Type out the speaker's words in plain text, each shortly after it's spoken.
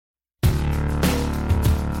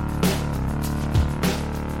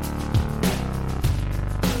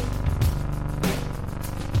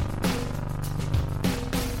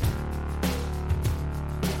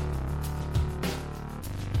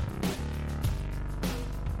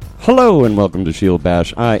Hello and welcome to Shield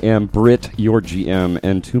Bash. I am Britt, your GM,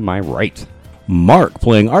 and to my right, Mark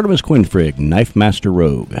playing Artemis Quinfrig, Knife Master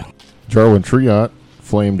Rogue. Jarwin Triot,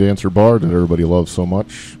 Flame Dancer Bard that everybody loves so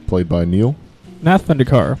much, played by Neil. Nath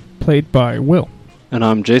Thundercar, played by Will. And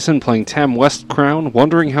I'm Jason playing Tam West Crown,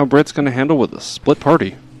 wondering how Britt's going to handle with a split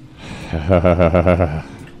party.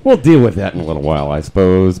 we'll deal with that in a little while, I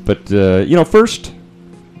suppose. But, first.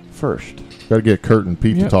 Got to get Kurt and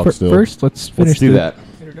Pete to talk still. First, let's finish do that.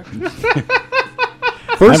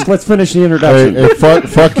 First, let's finish the introduction. Hey,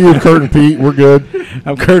 fuck you, Kurt and Pete. We're good.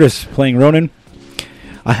 I'm Curtis playing Ronan.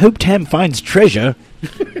 I hope Tam finds treasure.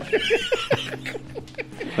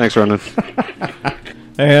 Thanks, Ronan.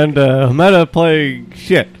 And Meta playing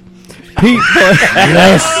shit. Pete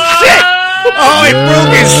Yes. Oh, it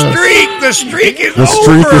broke his streak! The streak is The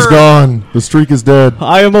streak is gone. The streak is dead.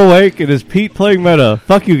 I am awake. It is Pete playing Meta.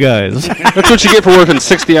 Fuck you guys. That's what you get for working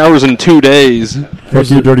 60 hours in 2 days. Fuck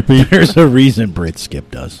you, Dirty Pete. There's a reason Brit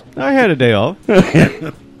skipped us. I had a day off.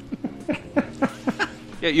 Yeah,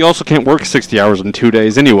 you also can't work 60 hours in 2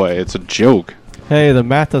 days anyway. It's a joke. Hey, the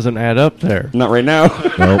math doesn't add up there. Not right now.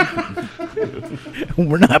 Nope.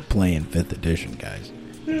 We're not playing 5th edition, guys.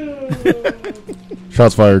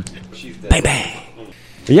 Shots fired. Bang, bang.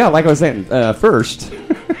 Yeah, like I was saying, first,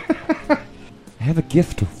 I have a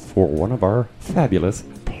gift for one of our fabulous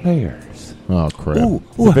players. Oh, crap.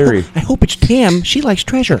 I hope it's Tam. She likes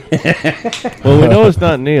treasure. Well, we know it's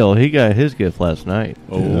not Neil. He got his gift last night.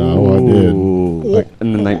 Oh, I did.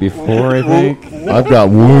 And the night before, I think. I've got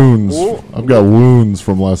wounds. I've got wounds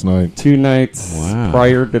from last night. 2 nights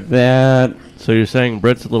prior to that. So you're saying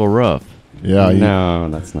Britt's a little rough. Yeah. No,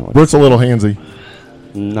 that's not what Britt's a little handsy.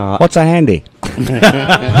 Not. What's a handy?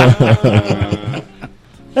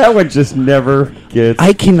 That one just never gets.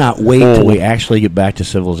 I cannot wait till we actually get back to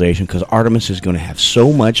civilization because Artemis is going to have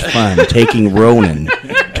so much fun taking Ronan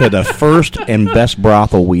to the first and best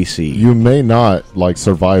brothel we see. You may not,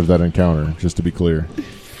 survive that encounter, just to be clear.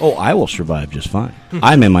 Oh, I will survive just fine.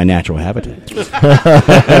 I'm in my natural habitat.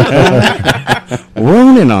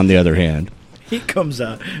 Ronan, on the other hand,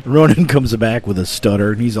 Ronan comes back with a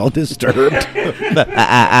stutter, and he's all disturbed.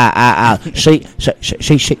 She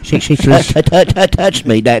touched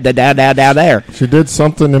me down there. She did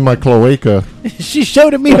something in my cloaca. She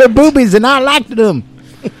showed me her boobies, and I liked them.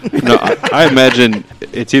 No, I imagine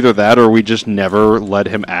it's either that or we just never let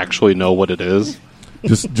him actually know what it is.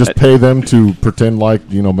 Just pay them to pretend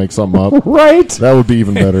make something up. Right. That would be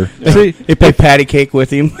even better. See, they play patty cake with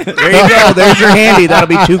him. There you go. There's your handy. That'll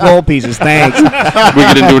be 2 gold pieces. Thanks. We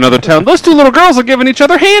get into another town. Those 2 little girls are giving each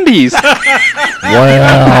other handies.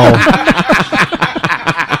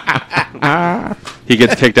 Wow. He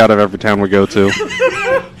gets kicked out of every town we go to.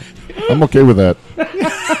 I'm okay with that. You're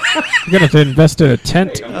going to have to invest in a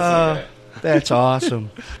tent. That's awesome.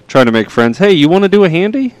 Trying to make friends. Hey, you want to do a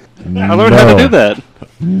handy? I learned how to do that.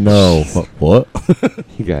 No. What?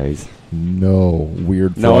 You guys. No.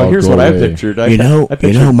 Weird frog. No, here's go what I away. pictured. You know,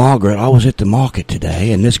 Margaret, I was at the market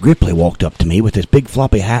today, and this Gripply walked up to me with this big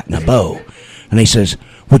floppy hat and a bow. And he says,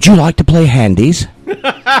 "Would you like to play handies?"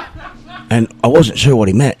 And I wasn't sure what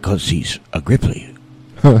he meant because he's a Gripply.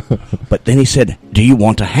 But then he said, "Do you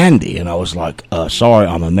want a handy?" And I was like, sorry,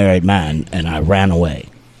 I'm a married man, and I ran away.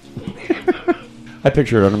 I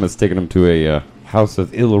pictured Artemis taking him to a house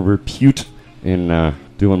of ill repute and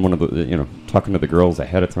doing one of the, talking to the girls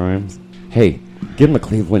ahead of time. Hey, give him a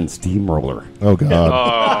Cleveland steamroller. Oh, God.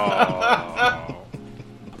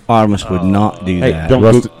 Artemis would not do Hey, that. don't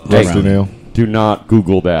Rusty nail. Do not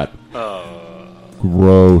Google that.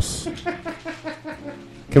 Gross.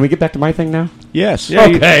 Can we get back to my thing now? Yes.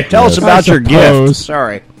 Okay. Tell us about your gift. suppose.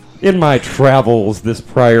 Sorry. In my travels this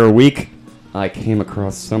prior week, I came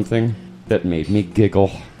across something that made me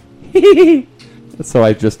giggle. So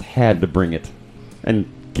I just had to bring it and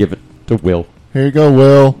give it to Will. Here you go,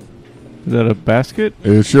 Will. Is that a basket?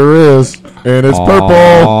 It sure is. And it's purple.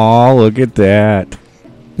 Oh, look at that.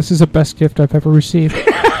 This is the best gift I've ever received.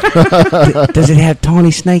 Does it have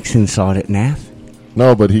tawny snakes inside it, Nath?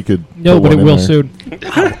 No, but he could. No, put but it one in will there. soon.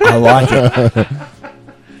 I like it.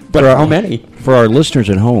 But how many? For our listeners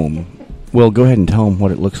at home, well, go ahead and tell them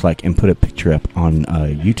what it looks like and put a picture up on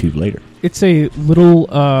YouTube later. It's a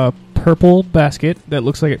little purple basket that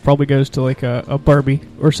looks like it probably goes to like a Barbie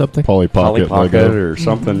or something. Polly Polly Pocket Pocket Lego. or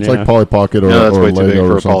something. It's yeah. like Polly Pocket or, No, that's or way too big Lego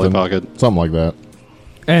for or a Polly something. Pocket. Something like that.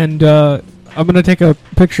 And I'm going to take a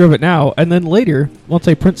picture of it now, and then later, once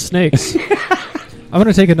I print snakes, I'm going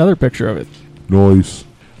to take another picture of it. Nice.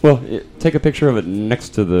 Well, take a picture of it next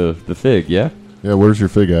to the fig, yeah? Yeah, where's your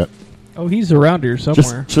fig at? Oh, he's around here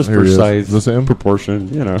somewhere. Just Here for he is. size, Is this him? proportion,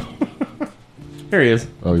 Here he is.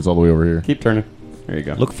 Oh, he's all the way over here. Keep turning. There you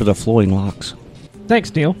go. Look for the flowing locks.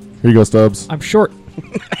 Thanks, Neil. Here you go, Stubbs. I'm short.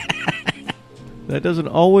 That doesn't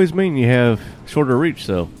always mean you have shorter reach,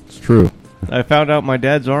 though. It's true. I found out my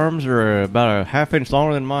dad's arms are about a half-inch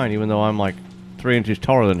longer than mine, even though I'm like 3 inches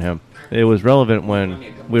taller than him. It was relevant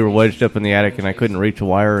when we were wedged up in the attic and I couldn't reach a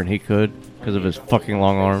wire and he could because of his fucking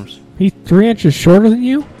long arms. He's 3 inches shorter than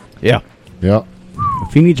you? Yeah. Yeah.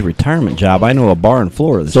 If he needs a retirement job, I know a bar and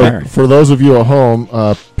floor that's So hiring. for those of you at home,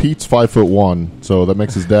 Pete's 5'1", so that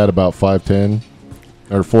makes his dad about 5'10",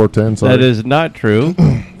 or 4'10". Sorry. That is not true.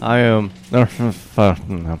 I am... no.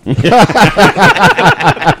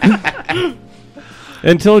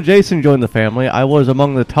 Until Jason joined the family, I was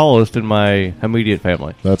among the tallest in my immediate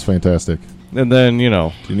family. That's fantastic. And then, Do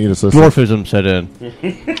you need assistance? dwarfism set in.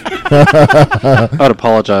 I'd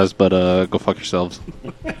apologize, but go fuck yourselves.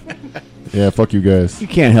 Yeah, fuck you guys. You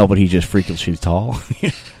can't help it. He's just freakishly tall.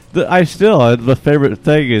 The favorite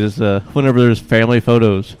thing is whenever there's family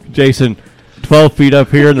photos. Jason, 12 feet up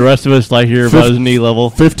here, and the rest of us like here about his knee level.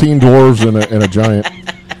 15 dwarves and a giant.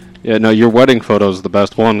 Yeah, no, your wedding photo is the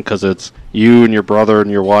best one because it's you and your brother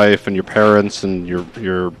and your wife and your parents and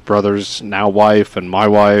your brother's now wife and my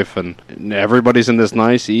wife and everybody's in this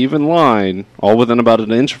nice even line, all within about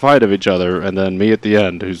an inch of height of each other, and then me at the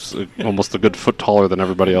end, who's almost a good foot taller than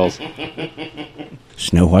everybody else.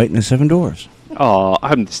 Snow White and the Seven Dwarfs. Oh,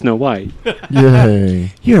 I'm Snow White.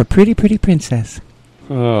 Yay. You're a pretty, pretty princess.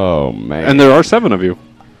 Oh, man. And there are 7 of you.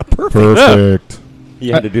 Perfect.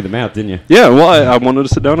 You had to do the math, didn't you? Yeah, well, I wanted to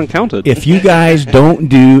sit down and count it. If you guys don't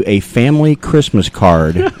do a family Christmas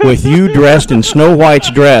card with you dressed in Snow White's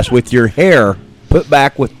dress with your hair put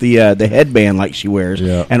back with the headband like she wears,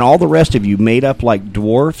 Yeah. and all the rest of you made up like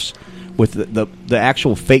dwarfs with the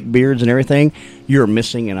actual fake beards and everything, you're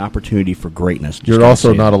missing an opportunity for greatness. Just You're gotta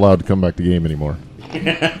also say not it. allowed to come back to game anymore.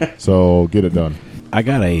 So get it done. I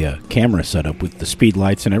got a camera set up with the speed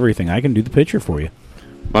lights and everything. I can do the picture for you.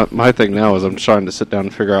 My thing now is I'm trying to sit down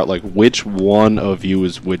and figure out, like, which one of you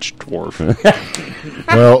is which dwarf.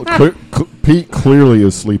 Well, Pete clearly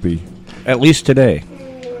is sleepy. At least today.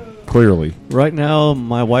 Clearly. Right now,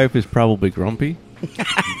 my wife is probably grumpy.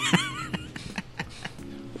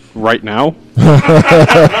 Right now?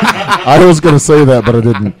 I was going to say that, but I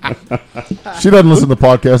didn't. She doesn't listen to the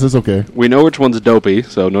podcast. It's okay. We know which one's dopey,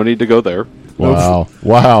 so no need to go there. Wow.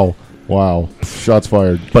 Wow. Shots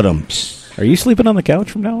fired. But Are you sleeping on the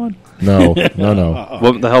couch from now on? No. What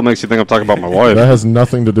the hell makes you think I'm talking about my wife? That has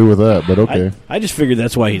nothing to do with that, but okay. I just figured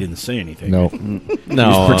that's why he didn't say anything. No.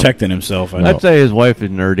 No. He's protecting himself. I'd say his wife is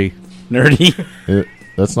nerdy. Nerdy.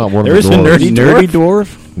 That's not one There of is the a dwarves. nerdy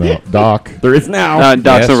dwarf? No. Doc. There is now. Doc's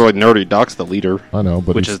Yes. not really nerdy. Doc's the leader, I know,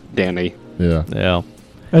 but which he's- is Danny. Yeah. Yeah.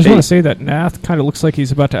 I just Hey. want to say that Nath kind of looks like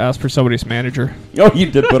he's about to ask for somebody's manager. Oh, you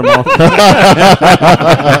did put him off.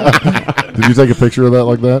 Did you take a picture of that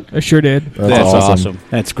like that? I sure did. That's awesome.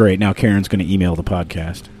 That's great. Now Karen's going to email the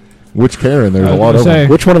podcast. Which Karen? There's I a was lot gonna of say- them.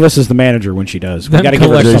 Which one of us is the manager when she does? We Them got to give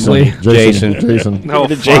her collectively. something. Jason. No,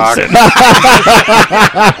 fuck.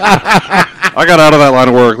 I got out of that line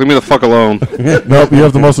of work. Leave me the fuck alone. Nope, you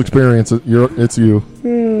have the most experience. It's you.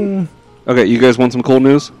 Okay, you guys want some cool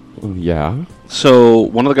news? Yeah. So,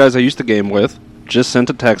 one of the guys I used to game with just sent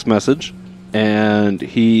a text message, and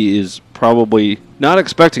he is probably not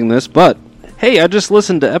expecting this, but hey, I just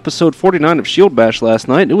listened to episode 49 of Shield Bash last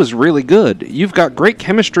night. It was really good. You've got great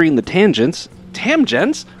chemistry in the tangents.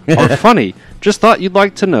 Tangents are funny. Just thought you'd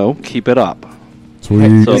like to know. Keep it up.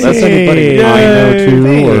 Sweet. So That's that's anybody I know too,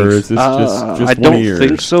 or thanks. is this just I one of don't yours?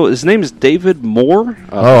 think so. His name is David Moore.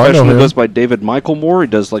 I know Professionally him. goes by David Michael Moore. He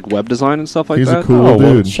does like web design and stuff like He's that. a cool Oh,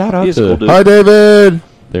 well, dude. shout out He's a to cool dude. Hi, David.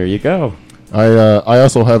 There you go. I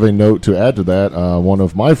also have a note to add to that. One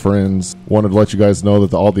of my friends wanted to let you guys know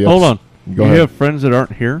that all the Hold on. Go you ahead. have friends that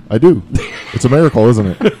aren't here? I do. It's a miracle, isn't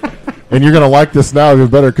it? And you're gonna like this now even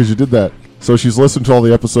better because you did that. So she's listened to all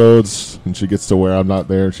the episodes, and she gets to where I'm not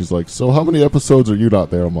there. She's like, "So how many episodes are you not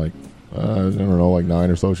there?" I'm like, "I don't know, like 9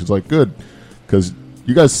 or so." She's like, "Good, because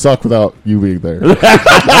you guys suck without you being there."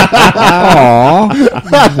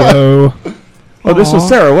 Whoa. Oh, this was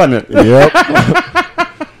Sarah, wasn't it? Yep.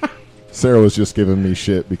 Sarah was just giving me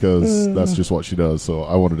shit because that's just what she does. So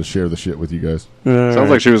I wanted to share the shit with you guys. Sounds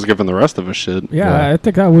like she was giving the rest of us shit. Yeah, Yeah. I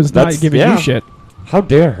think I was not That's- giving yeah. you shit. How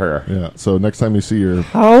dare her? Yeah. So next time you see her,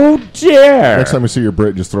 How dare? next time you see your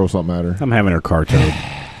Brit, just throw something at her. I'm having her car towed.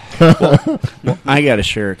 I got to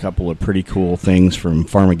share a couple of pretty cool things from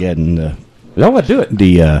Farmageddon. No, I do it.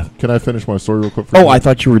 Can I finish my story real quick? For Oh, you? I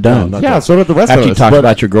thought you were done. No, not Yeah, so did the rest After of you us. talked but-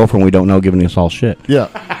 about your girlfriend we don't know giving us all shit. Yeah.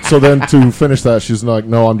 So then to finish that, she's like,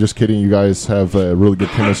 "No, I'm just kidding. You guys have really good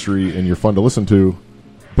chemistry and you're fun to listen to."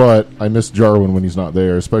 but I miss Jarwin when he's not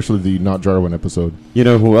there, especially the Not Jarwin episode. You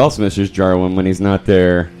know who else misses Jarwin when he's not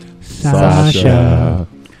there? Sasha.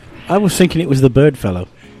 I was thinking it was the bird fellow.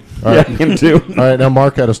 All right. Him too. All right, now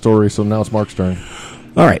Mark had a story, so now it's Mark's turn.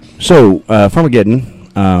 All right. So,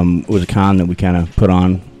 Farmageddon was a con that we kind of put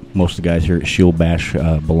on. Most of the guys here at Shield Bash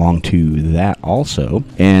belong to that also.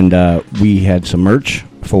 And we had some merch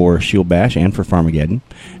for Shield Bash and for Farmageddon.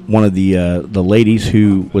 One of the ladies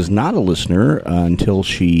who was not a listener until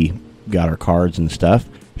she got our cards and stuff,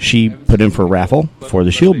 she put in for a raffle for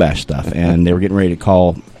the Shield Bash stuff. And they were getting ready to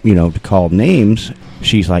call names.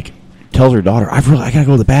 She's like, tells her daughter, I gotta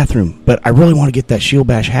go to the bathroom, but I really want to get that Shield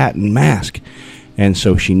Bash hat and mask. And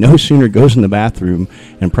so she no sooner goes in the bathroom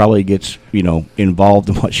and probably gets, involved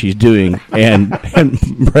in what she's doing. And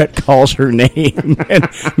Brett calls her name. And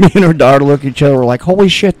me and her daughter look at each other. We're like, holy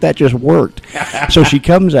shit, that just worked. So she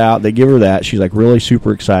comes out. They give her that. She's like really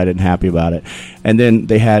super excited and happy about it. And then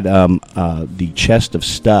they had the chest of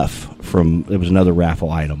stuff it was another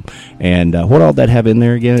raffle item. And what all that have in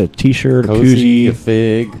there again? A T-shirt, a Cozy, koozie. a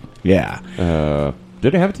fig. Yeah.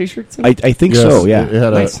 Did it have a T-shirt? I think so, yeah.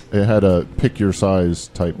 It had a pick your size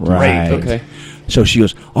type. Right. Okay. So she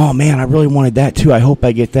goes, oh, man, I really wanted that, too. I hope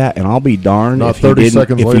I get that. And I'll be darned Not if he 30 didn't,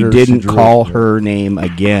 seconds if he later, didn't she call drew it. her name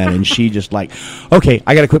again. And she just like, okay,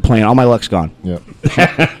 I got to quit playing. All my luck's gone. Yeah.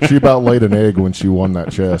 She about laid an egg when she won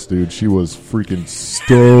that chest, dude. She was freaking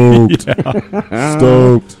stoked.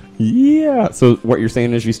 Stoked. Yeah. So what you're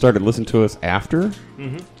saying is you started listening to us after?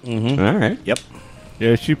 Mm-hmm. All right. Yep.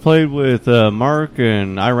 Yeah, she played with Mark,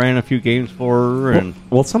 and I ran a few games for her. And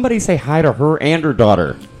Well, somebody say hi to her and her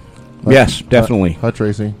daughter. Yes, definitely. Hi,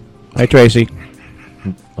 Tracy. Hi, Tracy.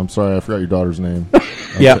 I'm sorry, I forgot your daughter's name.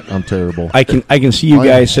 Yeah. I'm terrible. I can see you I'm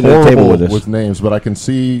guys sitting at the table horrible with us. names, but I can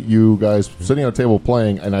see you guys sitting at a table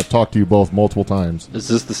playing, and I've talked to you both multiple times. Is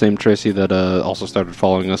this the same Tracy that also started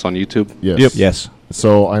following us on YouTube? Yes. Yes.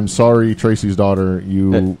 So I'm sorry, Tracy's daughter.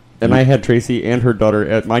 And I had Tracy and her daughter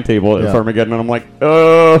at my table at Yeah. Farmageddon, and I'm like,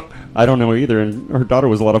 I don't know either. And her daughter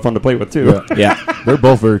was a lot of fun to play with, too. Yeah. Yeah. They're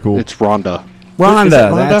both very cool. It's Rhonda. Rhonda, Is it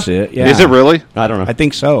Rhonda? that's it. Yeah. Is it really? I don't know. I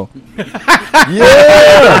think so. Yeah.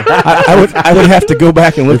 I would have to go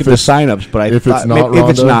back and look If at the it's- signups, but if it's not if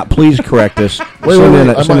it's Rhonda- not, please correct us. Wait. Send I in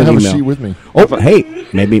might send an have a email. sheet with me. Oh, hey,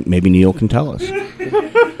 maybe Neil can tell us.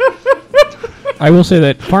 I will say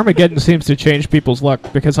that Farmageddon seems to change people's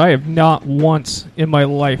luck because I have not once in my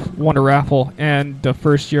life won a raffle, and the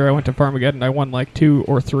first year I went to Farmageddon, I won like 2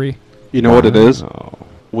 or 3. You know what it is? Oh.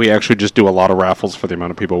 We actually just do a lot of raffles for the amount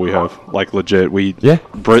of people we have. Like, legit. Yeah.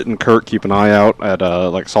 Britt and Kurt keep an eye out at,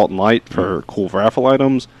 like, Salt and Light for cool raffle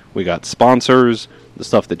items. We got sponsors, the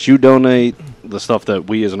stuff that you donate, the stuff that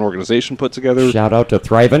we as an organization put together. Shout out to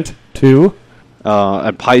Thrivent, too.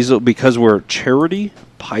 And Paizo, because we're a charity,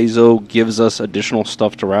 Paizo gives us additional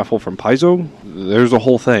stuff to raffle from Paizo. There's a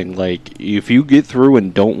whole thing. Like, if you get through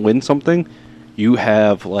and don't win something, you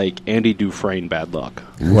have, like, Andy Dufresne bad luck.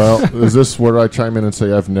 Well, is this where I chime in and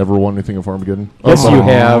say I've never won anything at Farmageddon? Yes, you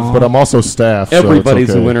have. But I'm also staff. Everybody's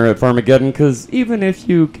so it's okay. a winner at Farmageddon, because even if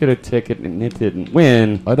you get a ticket and it didn't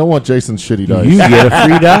win, I don't want Jason's shitty dice. You get a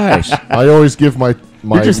free dice. I always give my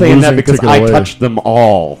you're just saying that losing because ticket I away. touched them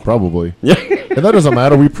all. Probably. Yeah. And that doesn't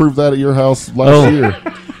matter. We proved that at your house last Oh. year.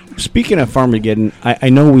 Speaking of Farmageddon, I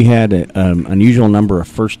know we had an unusual number of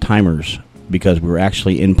first-timers because we were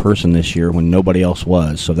actually in person this year when nobody else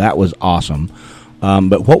was, so that was awesome.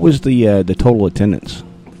 But what was the total attendance?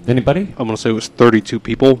 Anybody? I'm going to say it was 32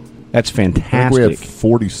 people. That's I think fantastic. we had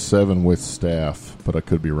 47 with staff, but I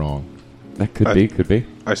could be wrong. That could be.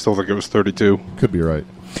 I still think it was 32. Could be right.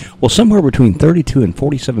 Well, somewhere between 32 and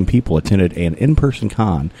 47 people attended an in-person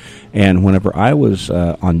con, and whenever I was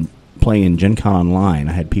on playing Gen Con Online,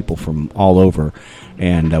 I had people from all over,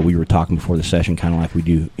 and we were talking before the session, kind of like we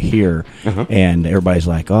do here, and everybody's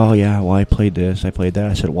like, oh, yeah, well, I played this, I played that.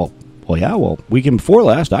 I said, well, weekend before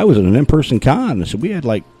last, I was at an in-person con. I said, we had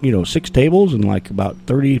 6 tables and about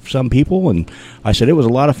 30-some people, and I said, it was a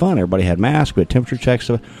lot of fun. Everybody had masks, we had temperature checks,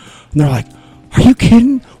 and they're like, are you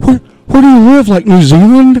kidding? Where do you live, like New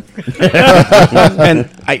Zealand? And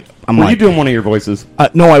I'm Were like, you doing one of your voices?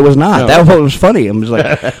 no, I was not. No. That was what was funny. I was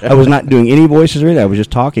like, I was not doing any voices or anything. I was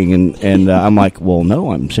just talking, and I'm like, well,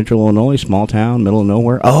 no, I'm Central Illinois, small town, middle of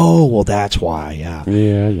nowhere. Oh, well, that's why. Yeah.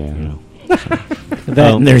 Yeah.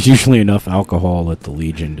 And there's usually enough alcohol at the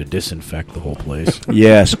Legion to disinfect the whole place.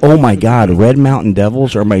 Yes. Oh my God, Red Mountain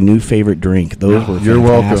Devils are my new favorite drink. Those were You're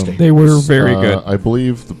fantastic. welcome. They were very good. I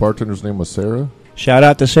believe the bartender's name was Sarah. Shout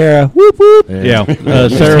out to Sarah. Whoop whoop. And- Yeah,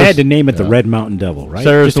 Just Sarah's, had to name it the Red Mountain Devil, right?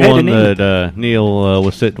 Sarah's Just the had to one name it. that Neil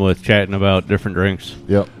was sitting with, chatting about different drinks.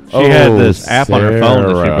 Yep. She had this app on her phone that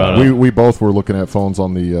she brought up. We both were looking at phones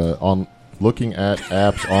on the looking at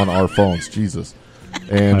apps on our phones. Jesus.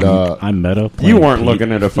 And I'm meta. You playing weren't Pete.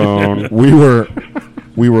 looking at a phone.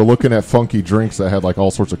 we were looking at funky drinks that had like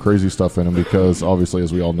all sorts of crazy stuff in them because obviously,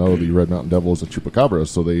 as we all know, the Red Mountain Devil is a chupacabra,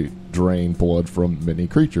 so they drain blood from many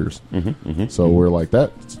creatures. So we're like,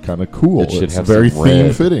 that's kind of cool. It should It's have very some red.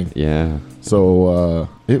 theme fitting. Yeah. So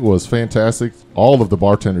it was fantastic. All of the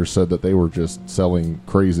bartenders said that they were just selling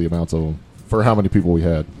crazy amounts of them for how many people we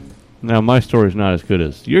had. Now, my story's not as good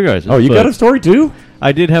as your guys'. Oh, you got a story too?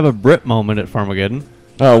 I did have a Brit moment at Farmageddon.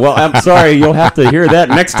 Oh, well, I'm sorry. You'll have to hear that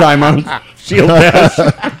next time on Shield Bash.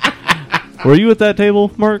 Were you at that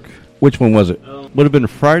table, Mark? Which one was it? Would have been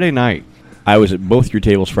Friday night. I was at both your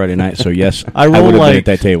tables Friday night, so yes, I would rolled have like been at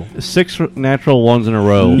that table. 6 natural ones in a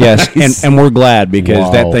row. Yes, and we're glad because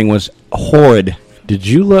Wow. that thing was horrid. Did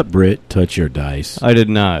you let Britt touch your dice? I did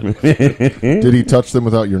not. Did he touch them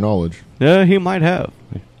without your knowledge? Yeah, he might have.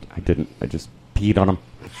 I didn't. I just peed on him.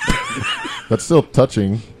 That's still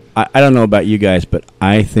touching. I don't know about you guys, but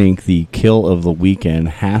I think the kill of the weekend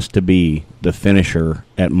has to be the finisher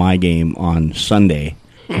at my game on Sunday.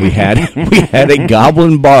 We had a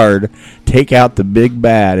goblin bard take out the big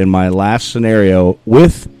bad in my last scenario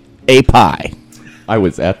with a pie. I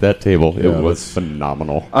was at that table. Yeah, It was that's-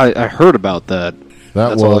 phenomenal. I heard about that. That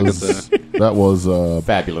That's all I can was say. that was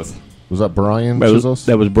Fabulous. was that Brian That was, Chizos?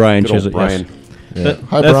 that was Brian Good old Chisholm. Brian. Yeah.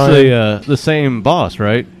 Hi, That's Brian. the same boss,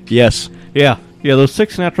 right? Yes. Yeah. Yeah, those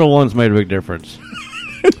 6 natural ones made a big difference.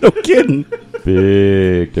 No kidding.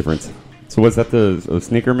 Big difference. So was that the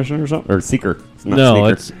sneaker mission or something? Or Seeker? It's not No,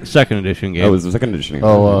 Sneaker. it's 2nd edition game. Oh, it was the second edition.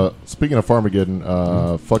 Speaking of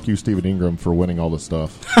Farmageddon, fuck you, Stephen Ingram, for winning all this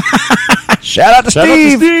stuff. Shout out to Shout out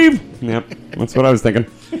Steve. to Steve! Yep, that's what I was thinking.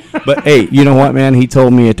 But hey, you know what, man? He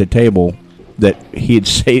told me at the table that he'd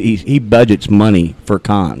say he budgets money for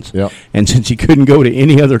cons. Yep. And since he couldn't go to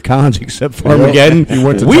any other cons except Farmageddon, He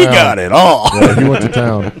went to we town. got it all. Yeah, he went to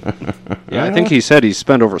town. Yeah, I think he said he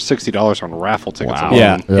spent over $60 on raffle tickets. Wow. alone.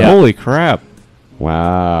 Yeah. Yeah. Holy crap.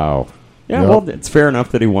 Wow. Yeah, Yep. well, it's fair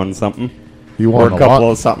enough that he won something. He Or won a a couple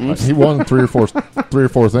lot. of somethings. He won three or four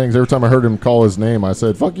things. Every time I heard him call his name, I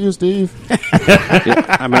said, "Fuck you, Steve."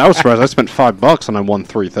 Yeah, I mean, I was surprised. I spent $5 and I won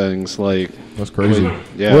 3 things. Like, That's crazy.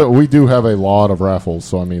 Yeah. We do have a lot of raffles,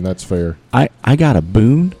 so I mean that's fair. I got a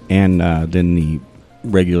boon and then the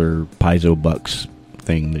regular Paizo Bucks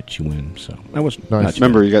thing that you win. So that was Nice. not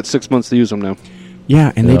remember, you got 6 months to use them now.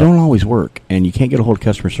 Yeah, and they Yeah. don't always work, and you can't get a hold of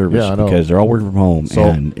customer service Yeah, I know. because they're all working from home, So-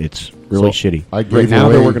 and it's really So shitty. I Right gave now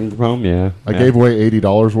away. they're working from home, yeah. I Yeah. gave away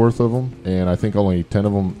 $80 worth of them, and I think only 10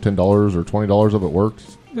 of them, $10 or $20 of it worked.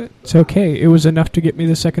 It's okay. It was enough to get me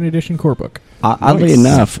the 2nd edition core book. Oddly Nice.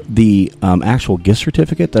 enough, the actual gift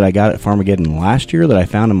certificate that I got at Farmageddon last year that I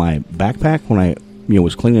found in my backpack when I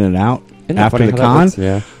was cleaning it out Isn't that after funny the how that con, works?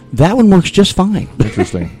 Yeah. that one works just fine.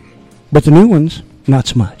 Interesting. But the new ones, not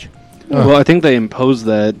so much. Well, I think they imposed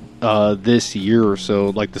that this year or so.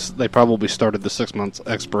 Like this, they probably started the 6 months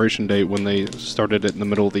expiration date when they started it in the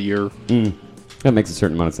middle of the year. That makes a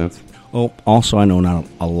certain amount of sense. Oh, also, I know not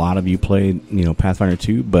a lot of you played, Pathfinder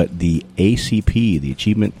 2, but the ACP, the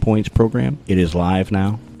Achievement Points Program, it is live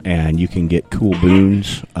now, and you can get cool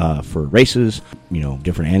boons for races,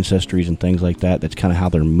 different ancestries and things like that. That's kind of how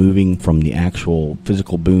they're moving from the actual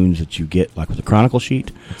physical boons that you get, like with the Chronicle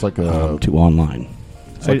sheet, It's like a to online.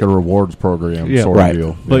 rewards program Yeah. sort Right. of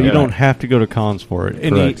deal. But Yeah. you don't have to go to cons for it.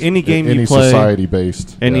 Correct. Any game Any you play, society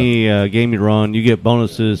based. any game you run, you get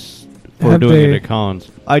bonuses for Have doing they- it at cons.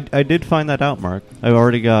 I did find that out, Mark. I've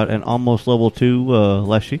already got an almost level 2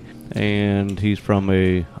 Leshy, and he's from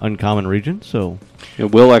a uncommon region, so Yeah,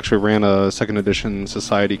 Will actually ran a 2nd edition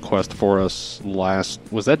society quest for us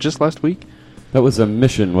was that just last week? That was a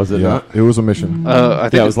mission, was it Yeah, not? it was a mission. I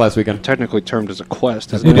think Yeah, it was last weekend. technically termed as a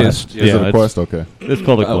quest. It is. Is yeah, it a it's- quest? Okay. it's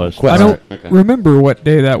called a Oh, quest. quest. I don't Okay. remember what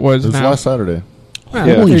day that was It was now. last Saturday. Ah, Yeah.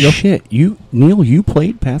 there Holy you go. shit! Neil, you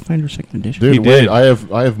played Pathfinder 2nd Edition? Dude, He wait, did.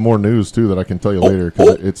 I have more news too that I can tell you later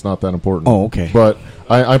because it's not that important. Oh, okay. But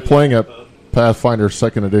I'm playing a Pathfinder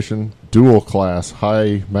 2nd Edition dual class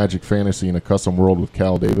high magic fantasy in a custom world with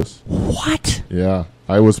Cal Davis. What? Yeah,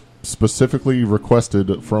 I was specifically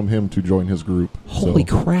requested from him to join his group. Holy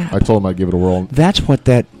So crap. I told him I'd give it a whirl. That's what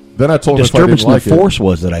that Then I told him if I disturbance didn't in like the force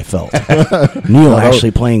was that I felt. Neil No, that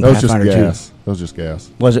actually was- playing that was just Pathfinder 2. gas. That was just gas.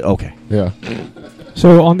 Was it? Okay. Yeah.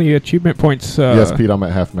 So on the achievement points Yes, Pete, I'm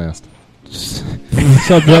at half mast.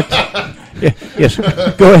 subject, Yeah, yes.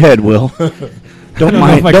 Go ahead, Will. Don't know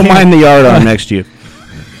mind. if I Don't can. mind the yard arm next to you.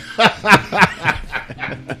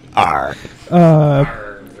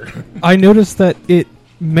 I noticed that it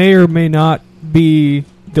may or may not be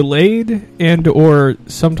delayed, and or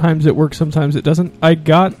sometimes it works, sometimes it doesn't. I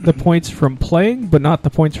got the points from playing, but not the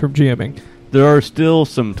points from GMing. There are still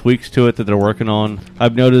some tweaks to it that they're working on.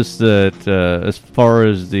 I've noticed that as far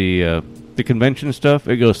as the convention stuff,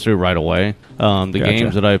 it goes through right away. The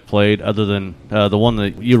games that I've played, other than the one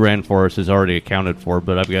that you ran for us, is already accounted for,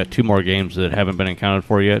 but I've got 2 more games that haven't been accounted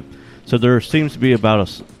for yet. So there seems to be about a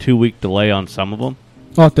 2-week delay on some of them.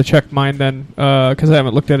 I'll have to check mine then, because I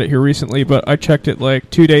haven't looked at it here recently, but I checked it like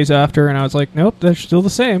 2 days after, and I was like, nope, they're still the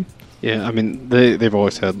same. Yeah, I mean, they've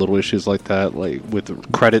always had little issues like that, like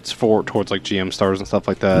with credits towards like GM stars and stuff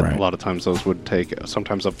like that. Right. A lot of times those would take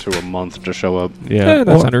sometimes up to a month to show up. Yeah,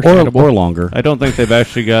 That's understandable. Or longer. I don't think they've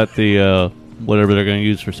actually got the whatever they're going to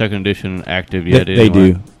use for second edition active yet. They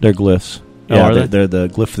anyway. do. They're glyphs. Oh, Yeah, are they? they're the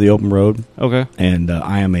glyph for the open road, Okay. and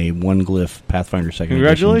I am a 1 glyph Pathfinder second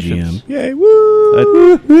Congratulations. edition GM. Yay!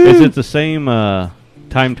 Woo! Is it the same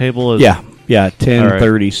timetable as... Yeah, 10, All right.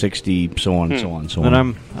 30, 60, so on, so on, so on.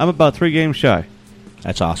 And I'm about 3 games shy.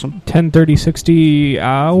 That's awesome. 10, 30, 60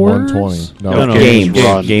 hours? 120.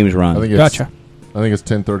 No, Games run. I think it's, Gotcha. I think it's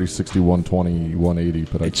 10, 30, 60, 120,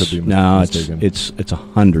 180, but I could be mistaken. it's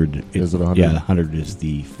 100. Is it 100? Yeah, 100 is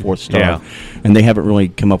the 4th star. Yeah. And they haven't really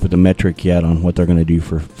come up with a metric yet on what they're going to do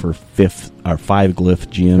for 5th or 5 glyph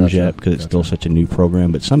GMs Gotcha, yet, because it's still gotcha. such a new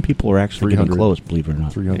program. But some people are actually getting 300. close, believe it or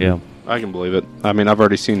not. 300. Yeah. I can believe it. I mean, I've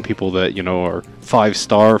already seen people that, are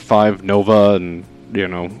 5-star, 5 Nova, and,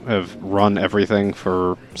 have run everything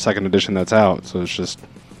for second edition that's out. So it's just...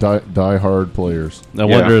 Die hard players. I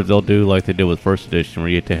wonder if they'll do like they did with first edition, where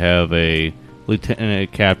you get to have a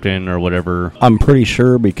lieutenant, captain, or whatever. I'm pretty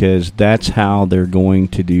sure, because that's how they're going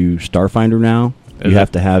to do Starfinder now. Is You it?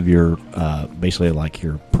 have to have your basically like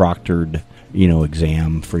your proctored,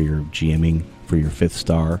 exam for your GMing for your 5th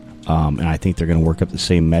star, and I think they're going to work up the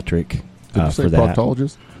same metric Did you say for that.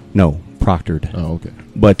 proctologist? No, proctored. Oh, okay.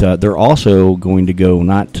 But they're also going to go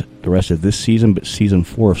not the rest of this season, but season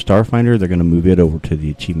 4 of Starfinder. They're going to move it over to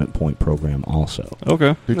the Achievement Point program also.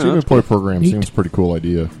 Okay. The Achievement Point program Neat. seems a pretty cool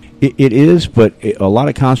idea. It is, but a lot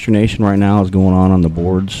of consternation right now is going on the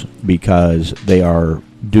boards because they are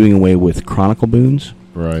doing away with Chronicle boons.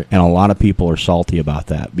 Right. And a lot of people are salty about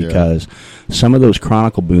that because some of those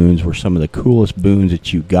Chronicle boons were some of the coolest boons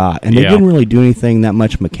that you got. And they Yeah. didn't really do anything that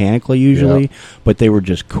much mechanically usually, Yeah. but they were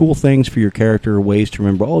just cool things for your character, ways to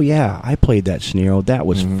remember, oh, yeah, I played that scenario. That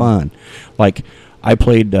was fun. Like, I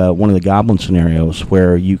played one of the Goblin scenarios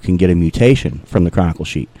where you can get a mutation from the Chronicle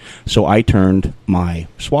sheet. So I turned my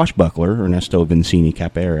swashbuckler, Ernesto Vincini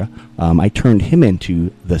Capera, I turned him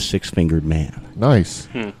into the Six-Fingered Man. Nice.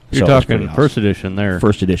 You're So it was talking pretty awesome. first edition there.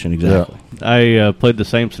 First edition, exactly. I played the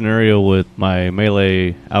same scenario with my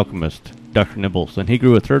melee alchemist, Dr. Nibbles, and he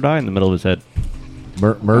grew a third eye in the middle of his head.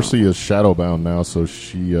 Mercy is shadowbound now, so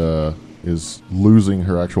she is losing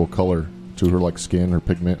her actual color to her like skin, her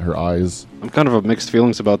pigment, her eyes. I'm kind of mixed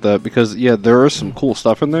feelings about that because, there is some cool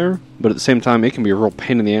stuff in there, but at the same time, it can be a real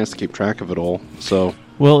pain in the ass to keep track of it all. So,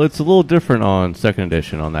 Well, it's a little different on second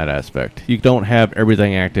edition on that aspect. You don't have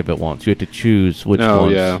everything active at once. You have to choose which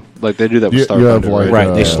ones. like they do that with You have, Starfinder, like, right?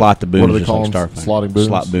 Right, they slot the boons what do they just call like them? Starfinder. Slotting boons?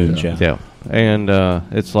 Slot boons, Yeah. yeah. Yeah. And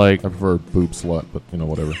it's like I prefer boob slut, but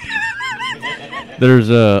whatever.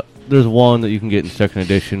 there's one that you can get in second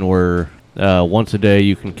edition where once a day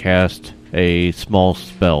you can cast a small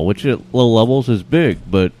spell, which at low levels is big,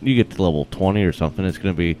 but you get to level 20 or something, it's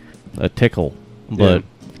going to be a tickle. But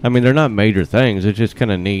I mean, they're not major things. It's just kind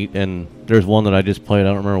of neat. And there's one that I just played. I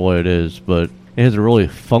don't remember what it is, but it has a really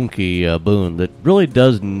funky boon that really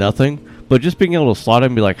does nothing. But just being able to slot it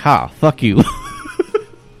and be like, "Ha, fuck you."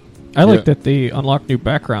 I like that they unlock new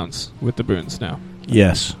backgrounds with the boons now.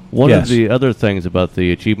 Yes. One yes. of the other things about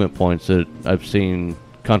the achievement points that I've seen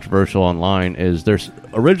controversial online is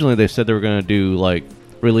originally they said they were going to do like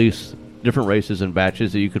release different races and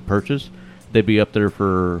batches that you could purchase. They'd be up there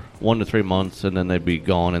for 1 to 3 months and then they'd be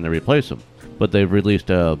gone and they replace them. But they've released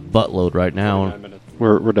a buttload right now.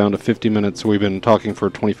 We're down to 50 minutes. We've been talking for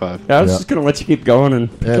 25. I was Yeah. just going to let you keep going and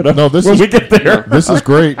pick And it up no, this when is we get there. This is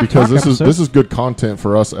great because Talk this episode. is good content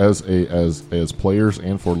for us as players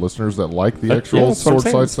and for listeners that like the actual that's what I'm sword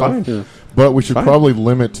saying. side It's stuff. fine. But we should Fine. probably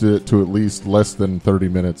limit it to at least less than 30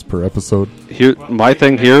 minutes per episode. Here, my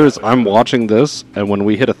thing here is I'm watching this, and when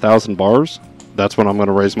we hit 1,000 bars, that's when I'm going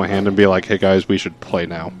to raise my hand and be like, "Hey guys, we should play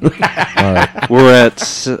now." All right. We're at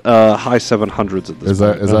high 700s at this Is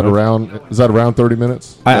point. that around 30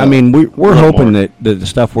 minutes? I mean, we're little hoping more. that the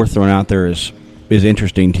stuff we're throwing out there is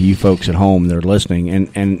interesting to you folks at home that are listening.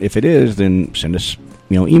 And if it is, then send us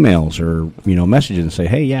emails or messages and say,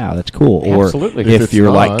 hey, yeah, that's cool. Or Absolutely. if it's you're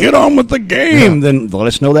not- like, get on with the game, then let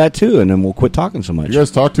us know that too, and then we'll quit talking so much. You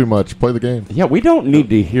guys talk too much. Play the game. Yeah, we don't need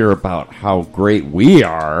to hear about how great we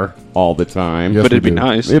are all the time. Yes, But it'd we be do.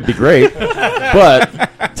 nice. It'd be great.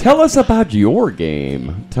 But tell us about your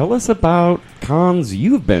game. Tell us about cons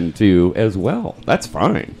you've been to as well. That's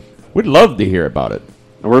fine. We'd love to hear about it.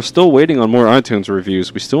 And we're still waiting on more iTunes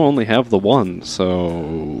reviews. We still only have the one,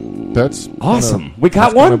 so That's Awesome. We got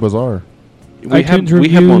That's kind one? of bizarre. we had iTunes one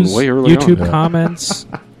reviews, way early YouTube on. Yeah. comments.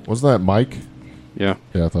 Wasn't that Mike? Yeah,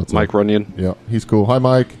 Yeah, I thought so. Mike Runyon. Yeah, he's cool. Hi,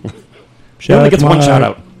 Mike. He only gets one Mike. shout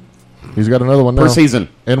out He's got another one now. per season.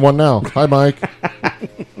 And one now. Hi, Mike.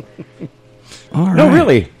 All right. No,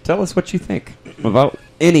 really. Tell us what you think about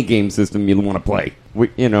any game system you want to play.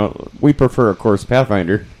 We prefer, of course,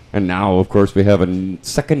 Pathfinder, and now, of course, we have a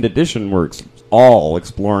second edition where it's all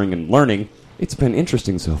exploring and learning. It's been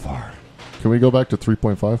interesting so far. Can we go back to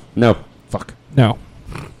 3.5? No, Fuck. No.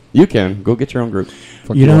 you can go get your own group.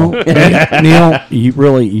 Fuck You know, all. Neil,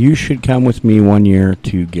 you should come with me one year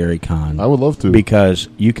to Gary Con. I would love to. Because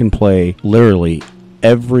you can play literally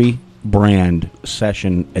every brand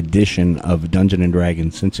session edition of Dungeon and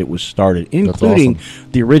Dragons since it was started, including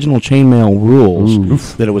the original chainmail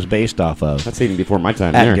rules that it was based off of That's even before my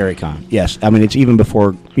time at there. Gary Con. Yes, I mean it's even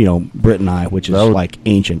before Brit and I, which is That would- like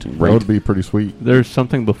ancient. that would be pretty sweet. There's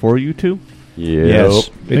something before you two? Yes,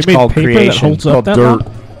 They it's made called paper that creation. holds It's up called that dirt.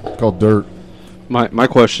 long? It's called dirt. My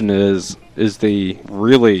question is the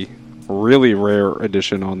really, really rare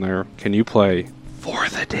edition on there, can you play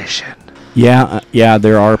 4th edition? Yeah,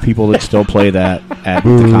 there are people that still play that at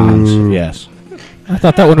the cons. Yes. I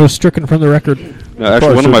thought that one was stricken from the record. No, actually,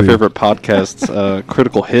 Probably one of my should be. favorite podcasts,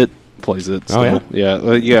 Critical Hit, plays it. Oh,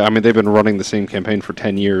 Still. Yeah. I mean, they've been running the same campaign for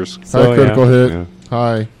 10 years. Hi, Critical Hit. Yeah.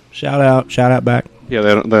 Hi. Shout out back.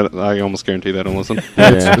 Yeah, I almost guarantee they don't listen.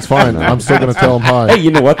 Yeah. It's fine. I'm still going to tell him hi. Hey,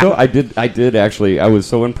 you know what though? I did actually. I was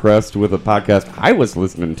so impressed with a podcast I was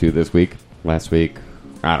listening to last week.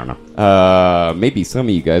 I don't know. Maybe some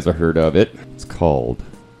of you guys have heard of it. It's called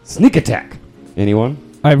Sneak Attack. Anyone?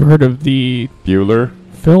 I've heard of the Bueller?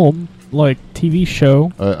 film, like TV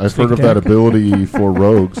show. I've Sneak heard of that attack. ability for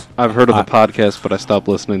rogues. I've heard of the podcast, but I stopped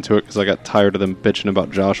listening to it because I got tired of them bitching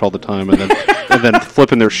about Josh all the time and then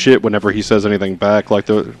flipping their shit whenever he says anything back, like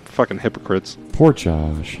they're fucking hypocrites. Poor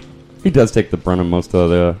Josh. He does take the brunt of most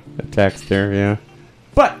of the attacks there, yeah.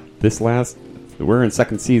 But we're in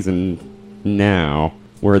second season now,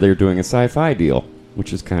 where they're doing a sci-fi deal,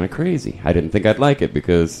 which is kind of crazy. I didn't think I'd like it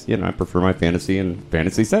because, I prefer my fantasy and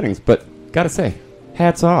fantasy settings. But, gotta say,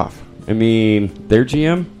 hats off. I mean, their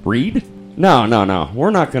GM, Reed? No. We're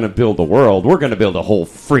not going to build a world. We're going to build a whole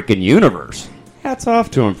freaking universe. Hats off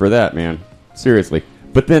to him for that, man. Seriously.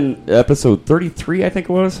 But then, episode 33, I think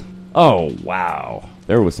it was? Oh, wow.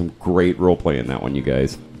 There was some great roleplay in that one, you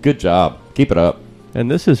guys. Good job. Keep it up. And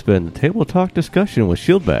this has been the Table Talk discussion with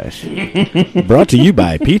Shield Bash. Brought to you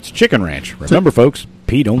by Pete's Chicken Ranch. Remember, folks,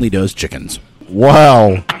 Pete only does chickens.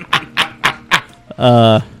 Wow.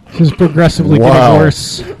 This is progressively Wow. getting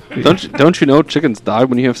worse. Don't you know chickens die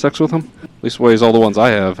when you have sex with them? At least ways all the ones I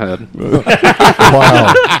have had.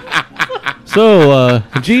 Wow. So,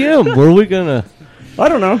 GM, were we going to I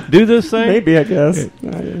don't know. do this thing? Maybe, I guess.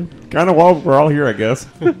 Kind of while we're all here, I guess.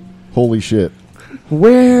 Holy shit.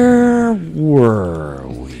 Where were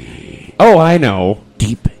we? Oh, I know.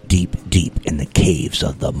 Deep in the caves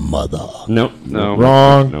of the mother. Nope. No.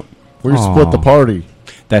 Wrong. Nope. We split the party.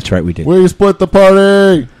 That's right, we did. We split the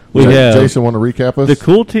party. We have Jason, want to recap us? the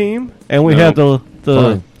cool team, and we No. have the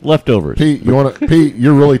Fine. leftovers. Pete, Pete,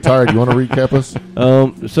 you're really tired. You want to recap us?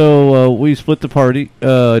 So we split the party.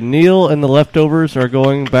 Neil and the leftovers are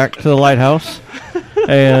going back to the lighthouse,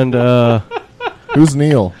 and Who's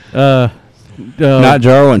Neil? Not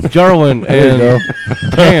Jarwin. Jarwin There you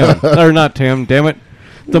and Tam, or not Tam, damn it,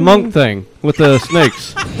 the monk thing with the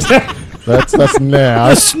snakes. That's A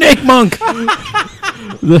Nath. snake monk!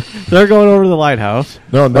 They're going over to the lighthouse,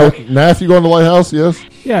 No, Nath, you going to Lighthouse? Yes.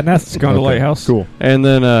 Yeah, Nast's gone to Okay, Lighthouse. Cool. and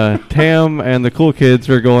then Tam and the cool kids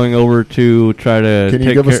are going over to try to Can you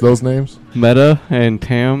take give us care those names? Meta and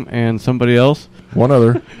Tam and somebody else. One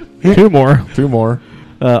other. Two more. Two more.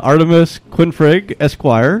 Artemis Quinfrig,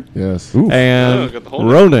 Esquire, Yes. and got the whole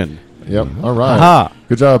name. Ronan. Yep. All right. Aha.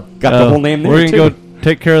 Good job. Got the whole name there, We're too. gonna go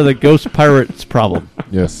take care of the ghost pirates problem.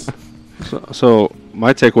 Yes. So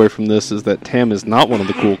my takeaway from this is that Tam is not one of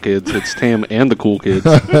the cool kids. It's Tam and the cool kids.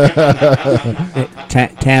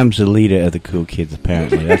 Tam's the leader of the cool kids,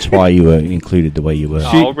 apparently. That's why you were included the way you were.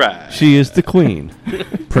 All right. She is the queen.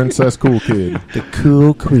 Princess Cool Kid. The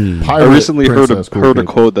cool queen. I Pirate recently heard Princess Cool a Kid.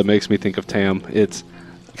 quote that makes me think of Tam. It's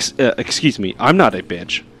Excuse me, I'm not a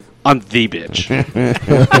bitch. I'm the bitch.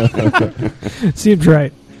 Seems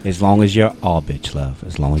right. As long as you're all bitch, love.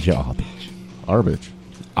 As long as you're all bitch. Our bitch.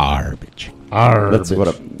 Our bitch. Our That's bitch. what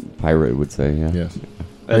a pirate would say. Yeah. Yes.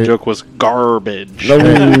 That joke was garbage.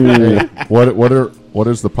 Hey, what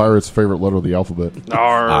is the pirate's favorite letter of the alphabet?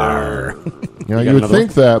 Arr. You got would another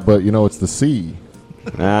think that, but it's the C.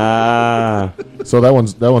 Ah. So that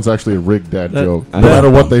one's actually a rigged dad joke. No matter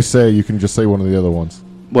what they say, you can just say one of the other ones.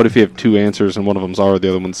 What if you have two answers and one of them's R, the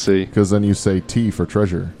other one's C? Because then you say T for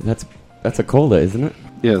treasure. That's a cola, isn't it?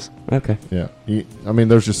 Yes. Okay. Yeah.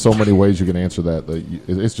 There's just so many ways you can answer that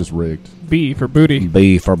it's just rigged. B for booty.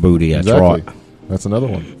 B for booty. That's Exactly. right. That's another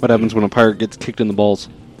one. What happens when a pirate gets kicked in the balls?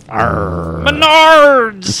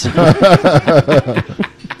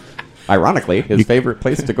 Ironically, his favorite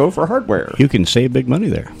place to go for hardware. You can save big money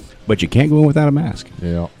there, but you can't go in without a mask.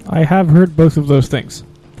 Yeah. I have heard both of those things.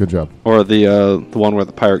 Good job. Or the one where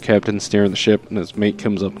the pirate captain's steering the ship and his mate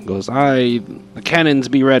comes up and goes, the cannons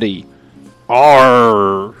be ready.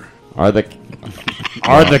 Arr. Are the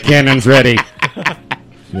cannons ready?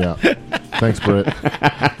 Yeah. Thanks, Britt.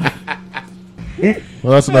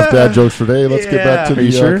 Well, that's enough dad jokes for today. Let's get back to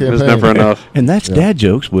the sure? campaign. There's never enough. And that's Dad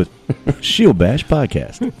Jokes with Shield Bash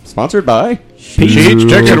Podcast. Sponsored by Pete's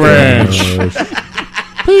Chicken Ranch.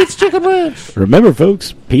 Pete's Chicken Ranch. Remember,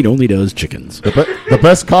 folks, Pete only does chickens. The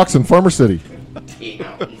best cocks in Farmer City.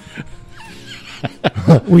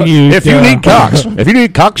 If you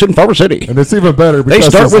need cocks in Farmer City, And it's even better because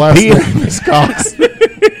start his with last P. name is Cox.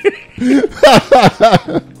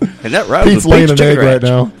 and that rhymes Pete's with laying Pete's an egg Chicken right Ranch.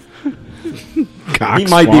 now. He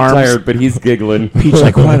might be tired, but he's giggling. Pete's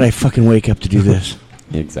like, why did I fucking wake up to do this?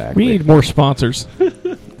 Exactly. We need more sponsors. We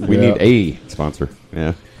Yeah. need a sponsor.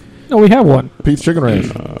 Yeah. No, we have one. Pete's Chicken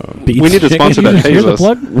Ranch. Uh, We need a sponsor that Here's pays the us.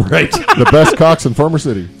 plug. Right. The best cocks in Farmer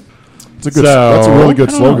City. That's a So- really good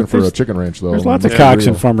I don't know. slogan for a There's- chicken ranch, though. There's lots of Let's be cocks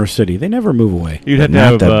in real. Farmer City. They never move away. You'd have to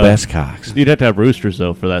Not have the best cocks. You'd have to have roosters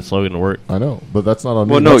though for that slogan to work. I know, but that's not on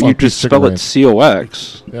me. Well, no, That's on you Pete's just Chicken spell it Ranch.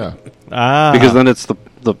 COX. Yeah, Because then it's the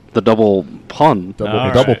double pun. double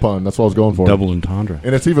All right. pun. That's what I was going for. Double entendre.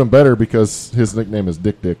 And it's even better because his nickname is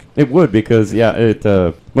Dick Dick. It would because it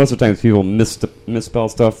most of the times people misspell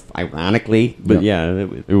stuff ironically, but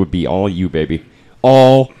it would be all you, baby,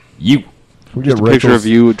 all you. We Just a get picture Rachel's-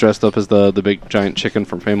 of you dressed up as the big giant chicken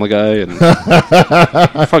from Family Guy and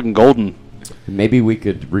fucking golden. Maybe we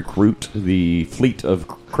could recruit the fleet of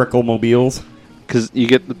Cricklemobiles. Because you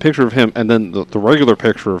get the picture of him and then the regular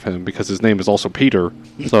picture of him because his name is also Peter.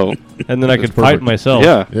 So And then I It's could fight perfect. myself.